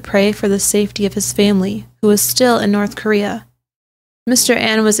she would pray for the safety of his family, who was still in North Korea. Mr.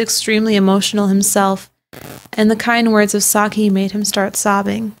 An was extremely emotional himself, and the kind words of Saki made him start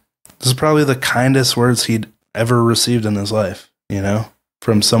sobbing. This is probably the kindest words he'd ever received in his life,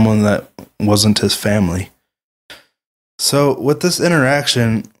 from someone that wasn't his family. So with this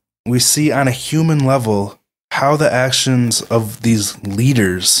interaction, we see on a human level how the actions of these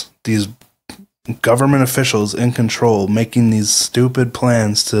leaders, these government officials in control, making these stupid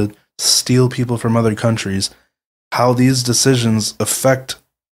plans to steal people from other countries, how these decisions affect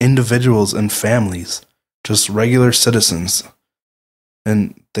individuals and families, just regular citizens.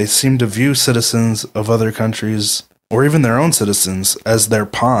 And they seem to view citizens of other countries, or even their own citizens, as their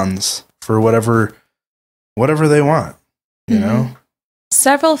pawns for whatever they want, you know?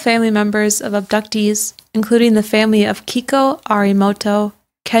 Several family members of abductees, including the family of Kiko Arimoto,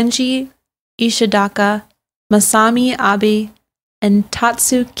 Kenji Ishidaka, Masami Abe, and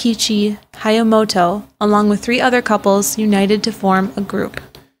Tatsukichi Hayamoto, along with 3 other couples, united to form a group.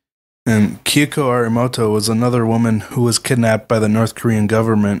 And Kiko Arimoto was another woman who was kidnapped by the North Korean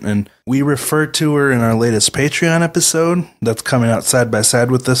government, and we referred to her in our latest Patreon episode that's coming out side by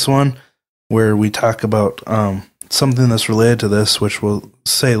side with this one, where we talk about something that's related to this, which we'll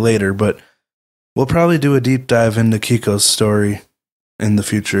say later, but we'll probably do a deep dive into Kiko's story in the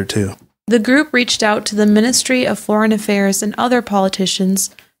future too. The group reached out to the Ministry of Foreign Affairs and other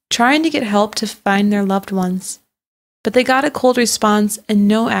politicians, trying to get help to find their loved ones. But they got a cold response and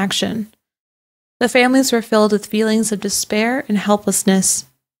no action. The families were filled with feelings of despair and helplessness,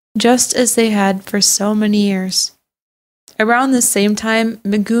 just as they had for so many years. Around the same time,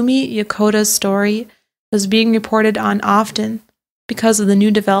 Megumi Yokota's story was being reported on often because of the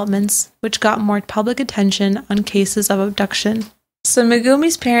new developments, which got more public attention on cases of abduction. So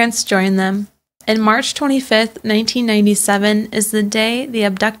Megumi's parents joined them, and March 25th, 1997 is the day the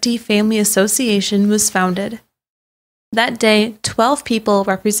Abductee Family Association was founded. That day, 12 people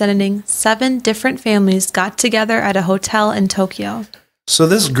representing 7 different families got together at a hotel in Tokyo. So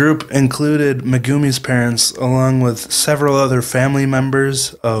this group included Megumi's parents along with several other family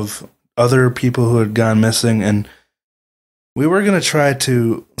members of other people who had gone missing, and we were going to try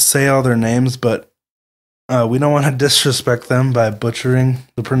to say all their names, but we don't want to disrespect them by butchering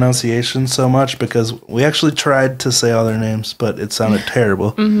the pronunciation so much, because we actually tried to say all their names, but it sounded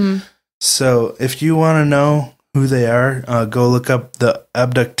terrible. So if you want to know who they are, go look up the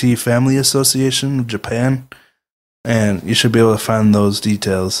Abductee Family Association of Japan, and you should be able to find those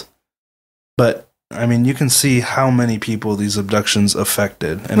details. But I mean, you can see how many people these abductions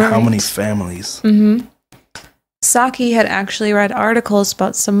affected and how many families. Saki had actually read articles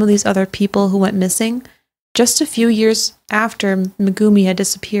about some of these other people who went missing just a few years after Megumi had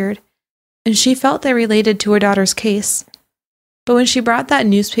disappeared, and she felt they related to her daughter's case. But when she brought that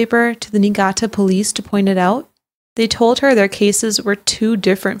newspaper to the Niigata police to point it out, they told her their cases were too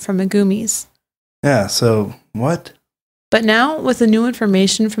different from Megumi's. Yeah, so what? But now, with the new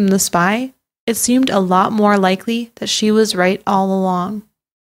information from the spy, it seemed a lot more likely that she was right all along.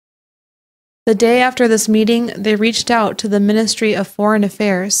 The day after this meeting, they reached out to the Ministry of Foreign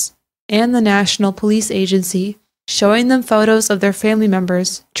Affairs and the National Police Agency, showing them photos of their family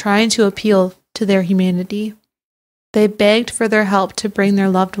members trying to appeal to their humanity. They begged for their help to bring their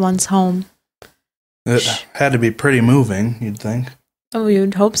loved ones home. It had to be pretty moving, you'd think. Oh,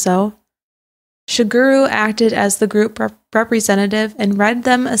 you'd hope so. Shigeru acted as the group representative and read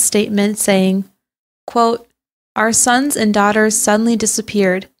them a statement saying, quote, "Our sons and daughters suddenly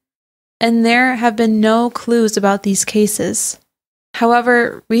disappeared, and there have been no clues about these cases.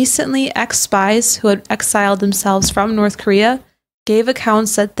 However, recently ex-spies who had exiled themselves from North Korea gave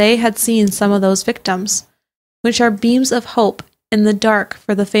accounts that they had seen some of those victims, which are beams of hope in the dark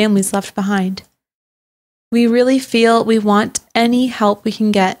for the families left behind. We really feel we want any help we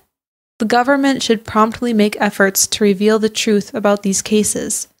can get. The government should promptly make efforts to reveal the truth about these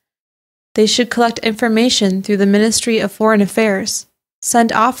cases. They should collect information through the Ministry of Foreign Affairs,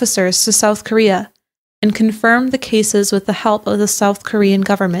 send officers to South Korea, and confirm the cases with the help of the South Korean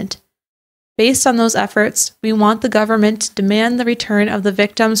government. Based on those efforts, we want the government to demand the return of the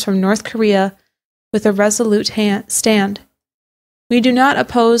victims from North Korea with a resolute stand. We do not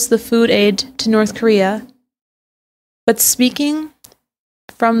oppose the food aid to North Korea, but speaking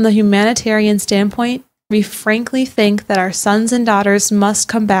from the humanitarian standpoint, we frankly think that our sons and daughters must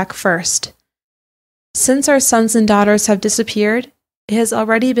come back first. Since our sons and daughters have disappeared, it has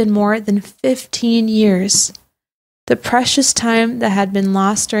already been more than 15 years. The precious time that had been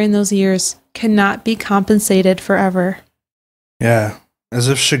lost during those years cannot be compensated forever. Yeah, as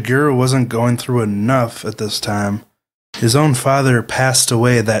if Shigeru wasn't going through enough at this time, his own father passed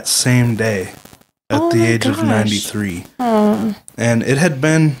away that same day at the age of 93. Oh. And it had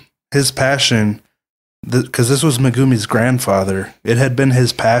been his passion, because this was Megumi's grandfather, it had been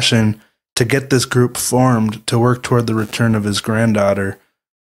his passion to get this group formed to work toward the return of his granddaughter.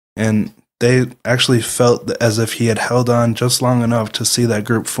 And they actually felt as if he had held on just long enough to see that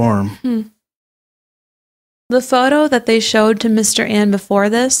group form. The photo that they showed to Mr. An before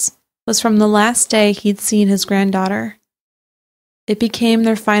this was from the last day he'd seen his granddaughter. It became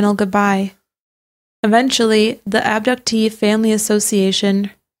their final goodbye. Eventually, the Abductee Family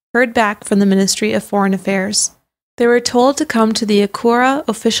Association heard back from the Ministry of Foreign Affairs. They were told to come to the Akura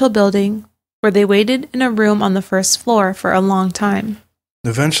official building, where they waited in a room on the first floor for a long time.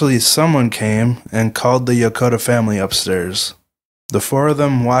 Eventually, someone came and called the Yokota family upstairs. The four of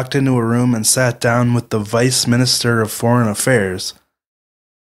them walked into a room and sat down with the Vice Minister of Foreign Affairs.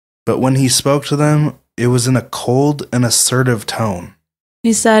 But when he spoke to them, it was in a cold and assertive tone.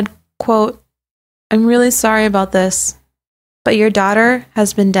 He said, quote, "I'm really sorry about this, but your daughter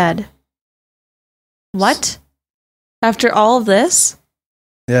has been dead." What? After all of this?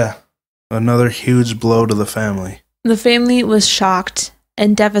 Yeah, another huge blow to the family. The family was shocked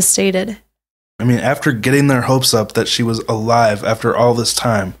and devastated. I mean, after getting their hopes up that she was alive after all this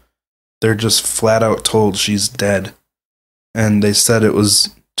time, they're just flat out told she's dead. And they said it was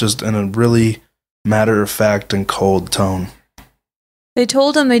just in a really matter-of-fact and cold tone. They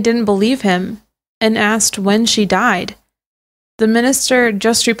told him they didn't believe him and asked when she died. The minister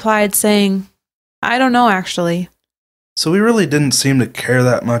just replied saying, "I don't know, actually." So he really didn't seem to care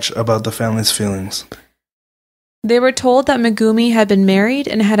that much about the family's feelings. They were told that Megumi had been married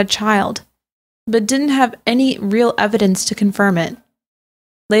and had a child, but didn't have any real evidence to confirm it.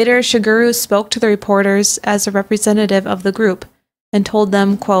 Later, Shigeru spoke to the reporters as a representative of the group and told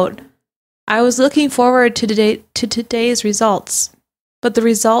them, quote, "I was looking forward to today's results, but the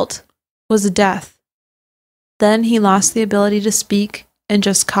result was a death." Then he lost the ability to speak and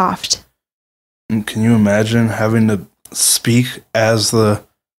just coughed. And can you imagine having to speak as the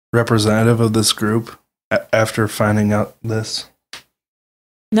representative of this group after finding out this?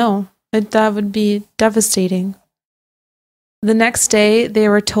 No, that would be devastating. The next day, they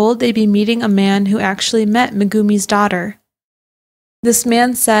were told they'd be meeting a man who actually met Megumi's daughter. This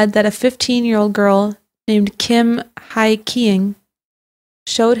man said that a 15-year-old girl named Kim Hae-kyung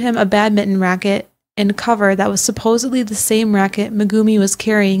showed him a badminton racket and cover that was supposedly the same racket Megumi was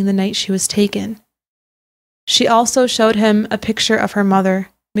carrying the night she was taken. She also showed him a picture of her mother,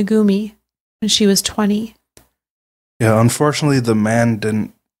 Megumi, when she was 20. Yeah, unfortunately, the man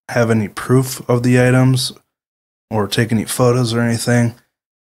didn't have any proof of the items or take any photos or anything.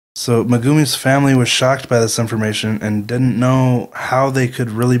 So Megumi's family was shocked by this information and didn't know how they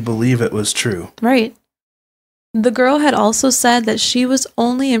could really believe it was true. Right. The girl had also said that she was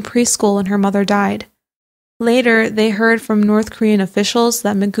only in preschool when her mother died. Later, they heard from North Korean officials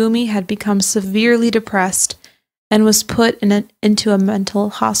that Megumi had become severely depressed and was put into a mental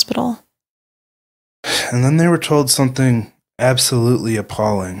hospital. And then they were told something absolutely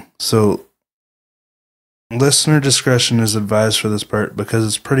appalling. So listener discretion is advised for this part because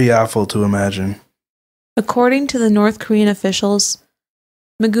it's pretty awful to imagine. According to the North Korean officials,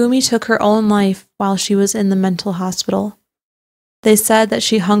 Megumi took her own life while she was in the mental hospital. They said that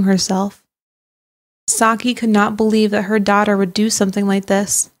she hung herself. Saki could not believe that her daughter would do something like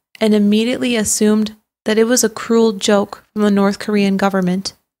this and immediately assumed that it was a cruel joke from the North Korean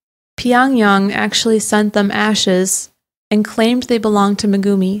government. Pyongyang actually sent them ashes and claimed they belonged to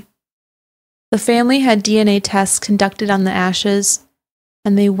Megumi. The family had DNA tests conducted on the ashes,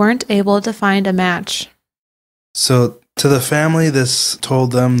 and they weren't able to find a match. So to the family, this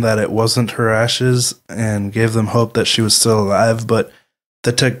told them that it wasn't her ashes and gave them hope that she was still alive, but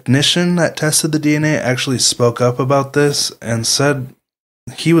The technician that tested the DNA actually spoke up about this and said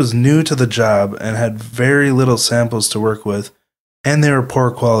he was new to the job and had very little samples to work with, and they were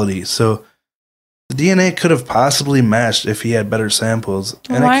poor quality. So the DNA could have possibly matched if he had better samples.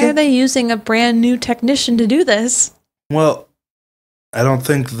 And why are they using a brand new technician to do this? Well, I don't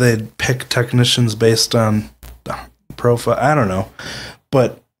think they'd pick technicians based on profile. I don't know.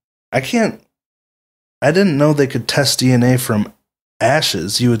 But I didn't know they could test DNA from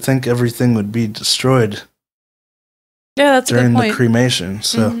ashes. You would think everything would be destroyed. Yeah, that's during a good point. The cremation.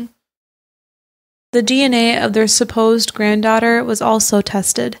 So the DNA of their supposed granddaughter was also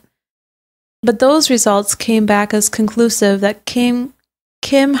tested. But those results came back as conclusive that Kim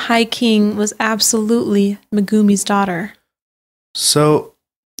Hae-king was absolutely Megumi's daughter. So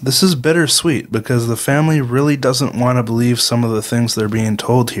this is bittersweet because the family really doesn't want to believe some of the things they're being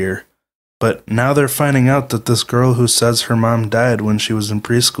told here. But now they're finding out that this girl who says her mom died when she was in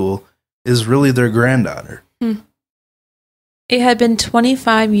preschool is really their granddaughter. It had been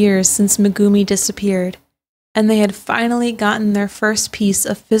 25 years since Megumi disappeared, and they had finally gotten their first piece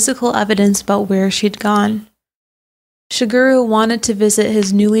of physical evidence about where she'd gone. Shigeru wanted to visit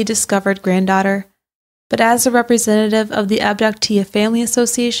his newly discovered granddaughter, but as a representative of the Abductee Family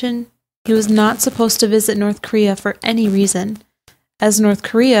Association, he was not supposed to visit North Korea for any reason, as North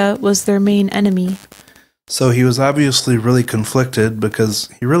Korea was their main enemy. So he was obviously really conflicted because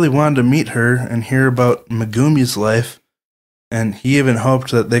he really wanted to meet her and hear about Megumi's life. And he even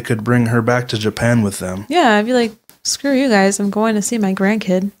hoped that they could bring her back to Japan with them. Yeah, I'd be like, screw you guys, I'm going to see my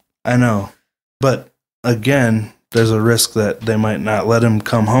grandkid. I know. But again, there's a risk that they might not let him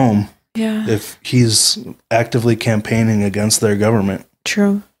come home if he's actively campaigning against their government.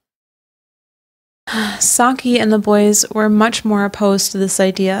 True. Saki and the boys were much more opposed to this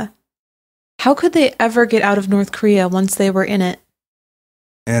idea. How could they ever get out of North Korea once they were in it?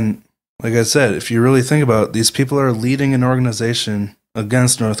 And like I said, if you really think about it, these people are leading an organization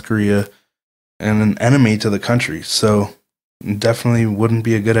against North Korea and an enemy to the country. So it definitely wouldn't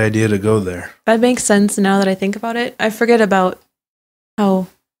be a good idea to go there. That makes sense now that I think about it. I forget about how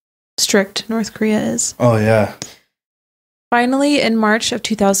strict North Korea is. Oh, yeah. Finally, in March of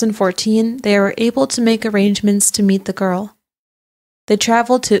 2014, they were able to make arrangements to meet the girl. They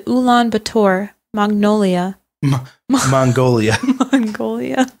traveled to Ulaanbaatar, Mongolia. Mongolia.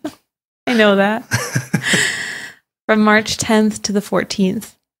 Mongolia. I know that. From March 10th to the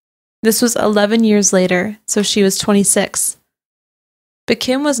 14th. This was 11 years later, so she was 26. But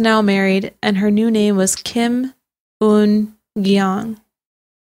Kim was now married, and her new name was Kim Eun-gyeong.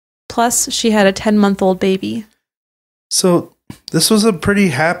 Plus, she had a 10-month-old baby. So, this was a pretty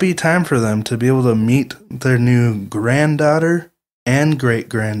happy time for them to be able to meet their new granddaughter and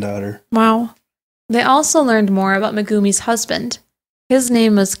great-granddaughter. Wow. They also learned more about Megumi's husband. His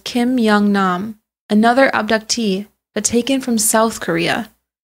name was Kim Young-nam, another abductee, but taken from South Korea.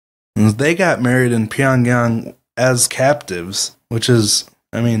 They got married in Pyongyang as captives, which is,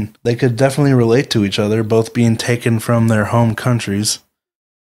 I mean, they could definitely relate to each other, both being taken from their home countries.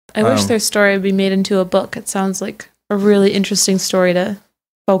 I wish their story would be made into a book. It sounds like a really interesting story to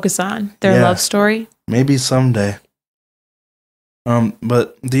focus on. Their love story. Maybe someday.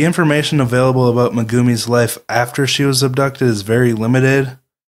 But the information available about Megumi's life after she was abducted is very limited.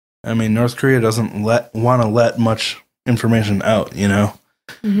 I mean, North Korea doesn't want to let much information out, you know?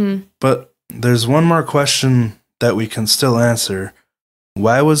 Mm-hmm. But there's one more question that we can still answer.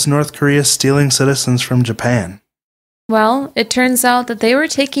 Why was North Korea stealing citizens from Japan? Well, it turns out that they were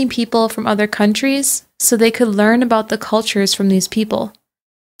taking people from other countries so they could learn about the cultures from these people.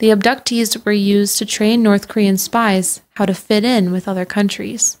 The abductees were used to train North Korean spies how to fit in with other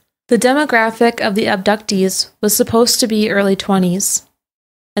countries. The demographic of the abductees was supposed to be early 20s,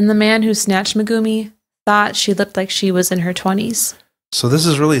 and the man who snatched Megumi thought she looked like she was in her 20s. So this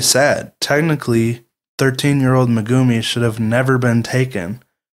is really sad. Technically, 13-year-old Megumi should have never been taken.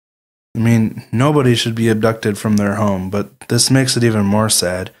 I mean, nobody should be abducted from their home, but this makes it even more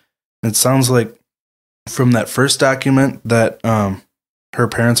sad. It sounds like from that first document that her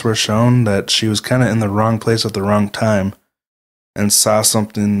parents were shown that she was kind of in the wrong place at the wrong time and saw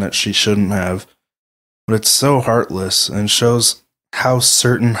something that she shouldn't have. But it's so heartless and shows how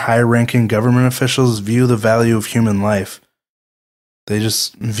certain high-ranking government officials view the value of human life. They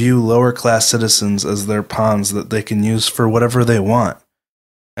just view lower-class citizens as their pawns that they can use for whatever they want.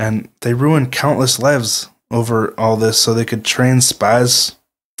 And they ruin countless lives over all this so they could train spies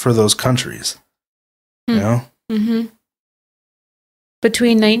for those countries. You know? Mm-hmm.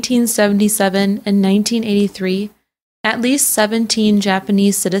 Between 1977 and 1983, at least 17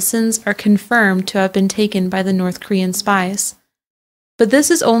 Japanese citizens are confirmed to have been taken by the North Korean spies. But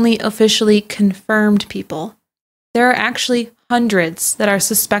this is only officially confirmed people. There are actually hundreds that are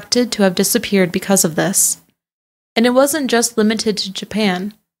suspected to have disappeared because of this. And it wasn't just limited to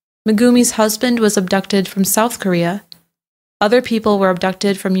Japan. Megumi's husband was abducted from South Korea. Other people were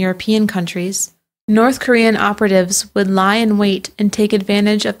abducted from European countries. North Korean operatives would lie in wait and take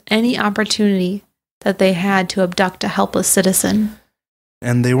advantage of any opportunity that they had to abduct a helpless citizen.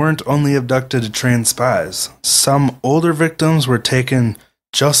 And they weren't only abducted to train spies. Some older victims were taken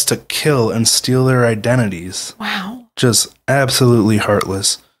just to kill and steal their identities. Wow. Just absolutely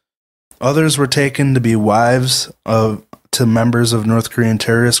heartless. Others were taken to be wives to members of North Korean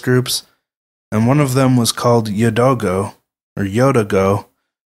terrorist groups, and one of them was called Yodogo,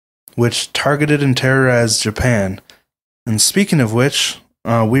 which targeted and terrorized Japan. And speaking of which,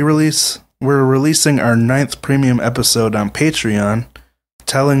 we're releasing our 9th premium episode on Patreon,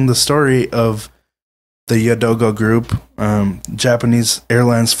 telling the story of the Yodogo group, Japanese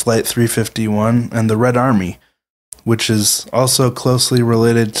Airlines Flight 351, and the Red Army, which is also closely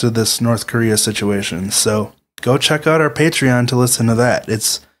related to this North Korea situation. So go check out our Patreon to listen to that.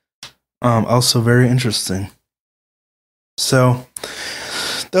 It's also very interesting. So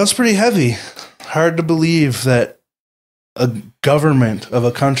that was pretty heavy. Hard to believe that a government of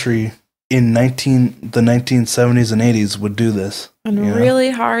a country in the 1970s and 80s would do this. And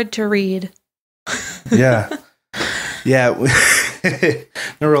really hard to read. Yeah. Yeah.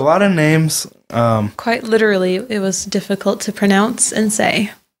 There were a lot of names. Quite literally, it was difficult to pronounce and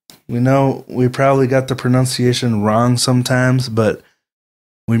say. We know we probably got the pronunciation wrong sometimes, but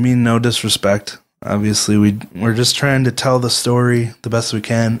we mean no disrespect. Obviously, we're just trying to tell the story the best we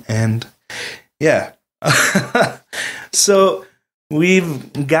can. And yeah. So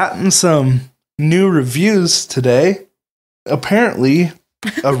we've gotten some new reviews today. Apparently,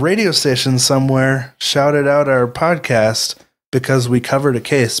 a radio station somewhere shouted out our podcast because we covered a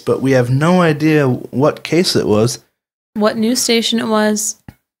case, but we have no idea what case it was. What news station it was.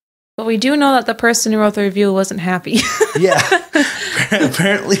 But we do know that the person who wrote the review wasn't happy. Yeah,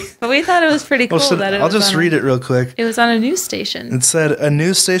 apparently. But we thought it was pretty cool. I'll just read it real quick. It was on a news station. It said, a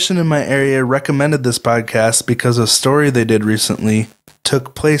news station in my area recommended this podcast because a story they did recently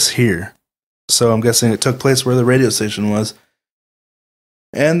took place here. So I'm guessing it took place where the radio station was.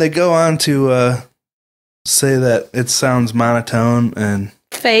 And they go on to say that it sounds monotone and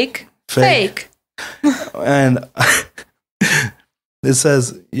Fake. And it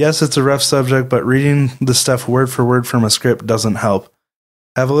says, yes, it's a rough subject, but reading the stuff word for word from a script doesn't help.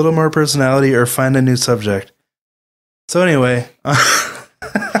 Have a little more personality or find a new subject. So anyway,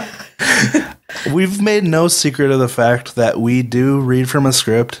 we've made no secret of the fact that we do read from a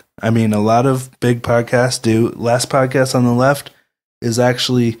script. I mean, a lot of big podcasts do. Last Podcast on the Left is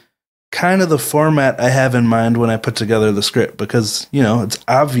actually kind of the format I have in mind when I put together the script because, it's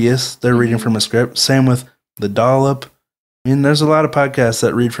obvious they're reading from a script. Same with The Dollop. I mean, there's a lot of podcasts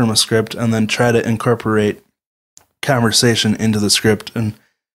that read from a script and then try to incorporate conversation into the script. And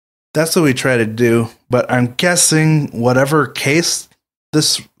that's what we try to do. But I'm guessing whatever case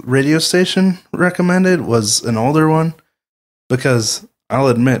this radio station recommended was an older one because I'll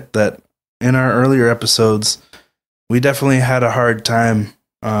admit that in our earlier episodes, we definitely had a hard time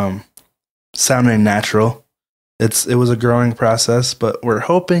sounding natural. It was a growing process, but we're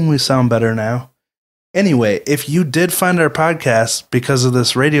hoping we sound better now. Anyway, if you did find our podcast because of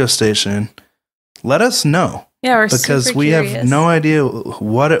this radio station, let us know. Yeah, we're because super we curious. have no idea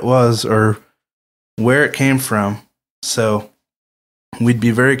what it was or where it came from. So we'd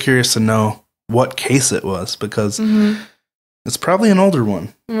be very curious to know what case it was because it's probably an older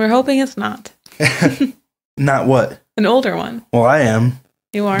one. We're hoping it's not. Not what? An older one. Well, I am.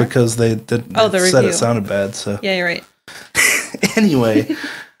 You are? Because they said review. it sounded bad. So Yeah, you're right. Anyway,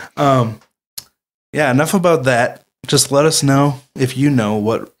 yeah, enough about that. Just let us know if you know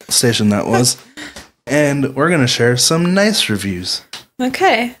what station that was. And we're going to share some nice reviews.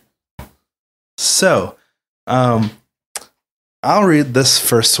 Okay. So, I'll read this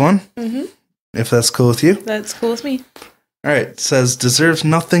first one, if that's cool with you. That's cool with me. All right, it says, deserves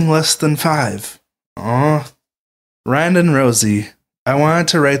nothing less than 5. Aw. Ryan and Rosie, I wanted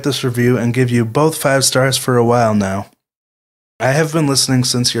to write this review and give you both 5 stars for a while now. I have been listening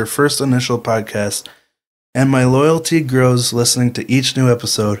since your first initial podcast, and my loyalty grows listening to each new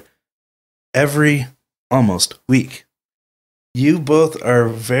episode every almost week. You both are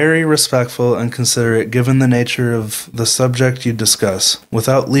very respectful and considerate given the nature of the subject you discuss,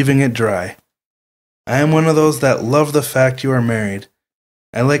 without leaving it dry. I am one of those that love the fact you are married.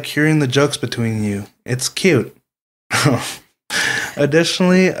 I like hearing the jokes between you. It's cute.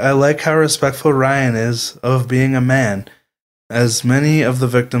 Additionally, I like how respectful Ryan is of being a man. as many of the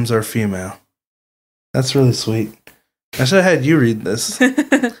victims are female. That's really sweet. I should have had you read this.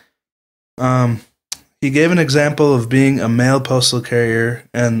 He gave an example of being a male postal carrier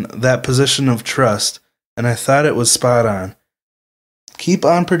and that position of trust, and I thought it was spot on. Keep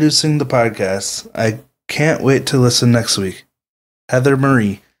on producing the podcasts. I can't wait to listen next week. Heather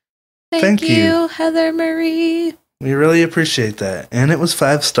Marie. Thank you, Heather Marie. We really appreciate that. And it was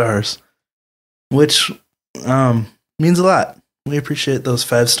 5 stars, which means a lot. We appreciate those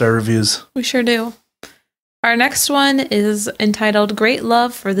 5-star reviews. We sure do. Our next one is entitled Great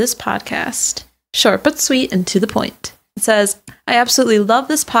Love for This Podcast. Short but sweet and to the point. It says, I absolutely love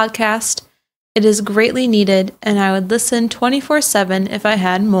this podcast. It is greatly needed, and I would listen 24/7 if I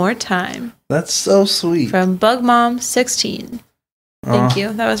had more time. That's so sweet. From BugMom16. Thank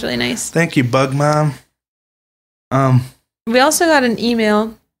you. That was really nice. Thank you, Bug Mom. We also got an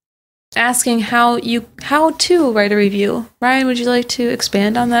email asking how to write a review. Ryan, would you like to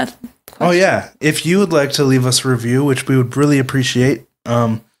expand on that question? Oh, yeah. If you would like to leave us a review, which we would really appreciate,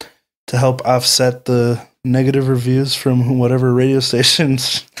 to help offset the negative reviews from whatever radio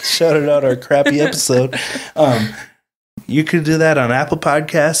stations shouted out our crappy episode, you could do that on Apple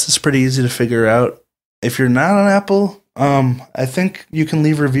Podcasts. It's pretty easy to figure out. If you're not on Apple, I think you can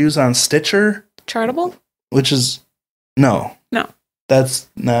leave reviews on Stitcher. Chartable? Which is... No. That's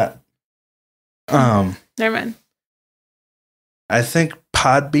not... Never mind. I think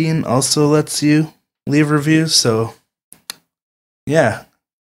Podbean also lets you leave reviews, so... Yeah.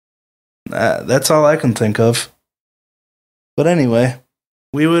 That's all I can think of. But anyway,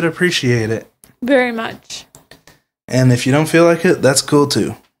 we would appreciate it. Very much. And if you don't feel like it, that's cool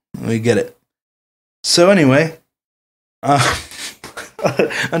too. We get it. So anyway,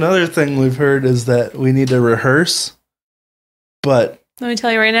 another thing we've heard is that we need to rehearse. But let me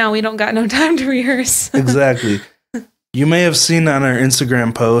tell you right now, we don't got no time to rehearse. Exactly. You may have seen on our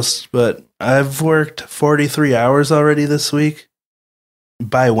Instagram post, but I've worked 43 hours already this week.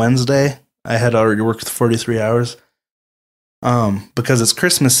 By Wednesday, I had already worked 43 hours because it's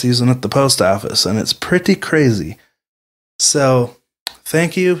Christmas season at the post office, and it's pretty crazy. So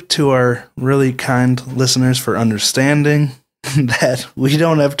thank you to our really kind listeners for understanding that we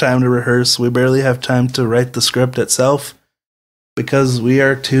don't have time to rehearse. We barely have time to write the script itself because we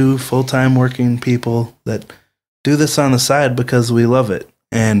are 2 full-time working people that do this on the side because we love it.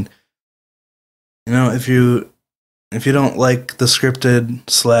 And, you know, if you don't like the scripted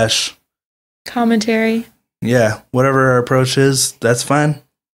 / commentary, yeah, whatever our approach is, that's fine.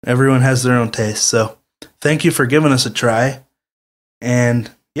 Everyone has their own taste. So thank you for giving us a try.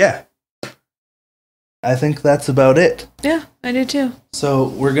 And yeah, I think that's about it. Yeah, I do too. So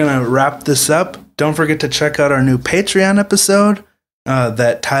we're going to wrap this up. Don't forget to check out our new Patreon episode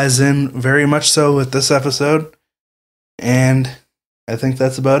that ties in very much so with this episode. And I think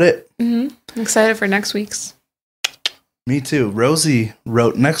that's about it. Mm-hmm. I'm excited for next week's. Me too. Rosie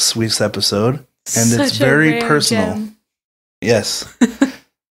wrote next week's episode, and Such it's very rare personal. gem. Yes.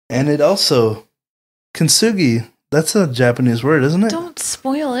 And it also, kintsugi, that's a Japanese word, isn't it? Don't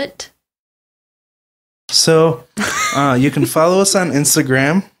spoil it. So, you can follow us on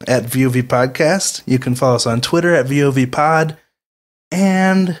Instagram at VOV Podcast. You can follow us on Twitter at VOV Pod.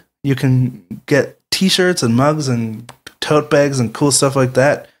 And you can get t-shirts and mugs and tote bags and cool stuff like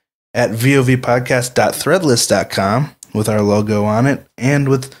that at vovpodcast.threadless.com with our logo on it and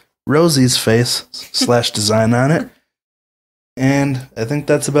with Rosie's face / design on it. And I think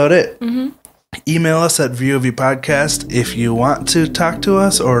that's about it. Mm-hmm. Email us at vovpodcast if you want to talk to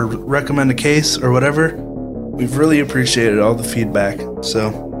us or recommend a case or whatever. We've really appreciated all the feedback.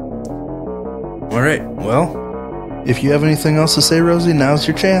 So, all right. Well, if you have anything else to say, Rosie, now's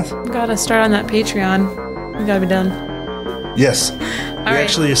your chance. We gotta start on that Patreon. We gotta be done. Yes. We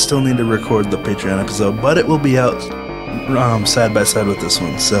actually still need to record the Patreon episode, but it will be out side by side with this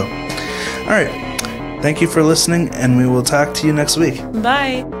one. So, all right. Thank you for listening, and we will talk to you next week.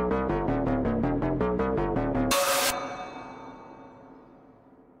 Bye.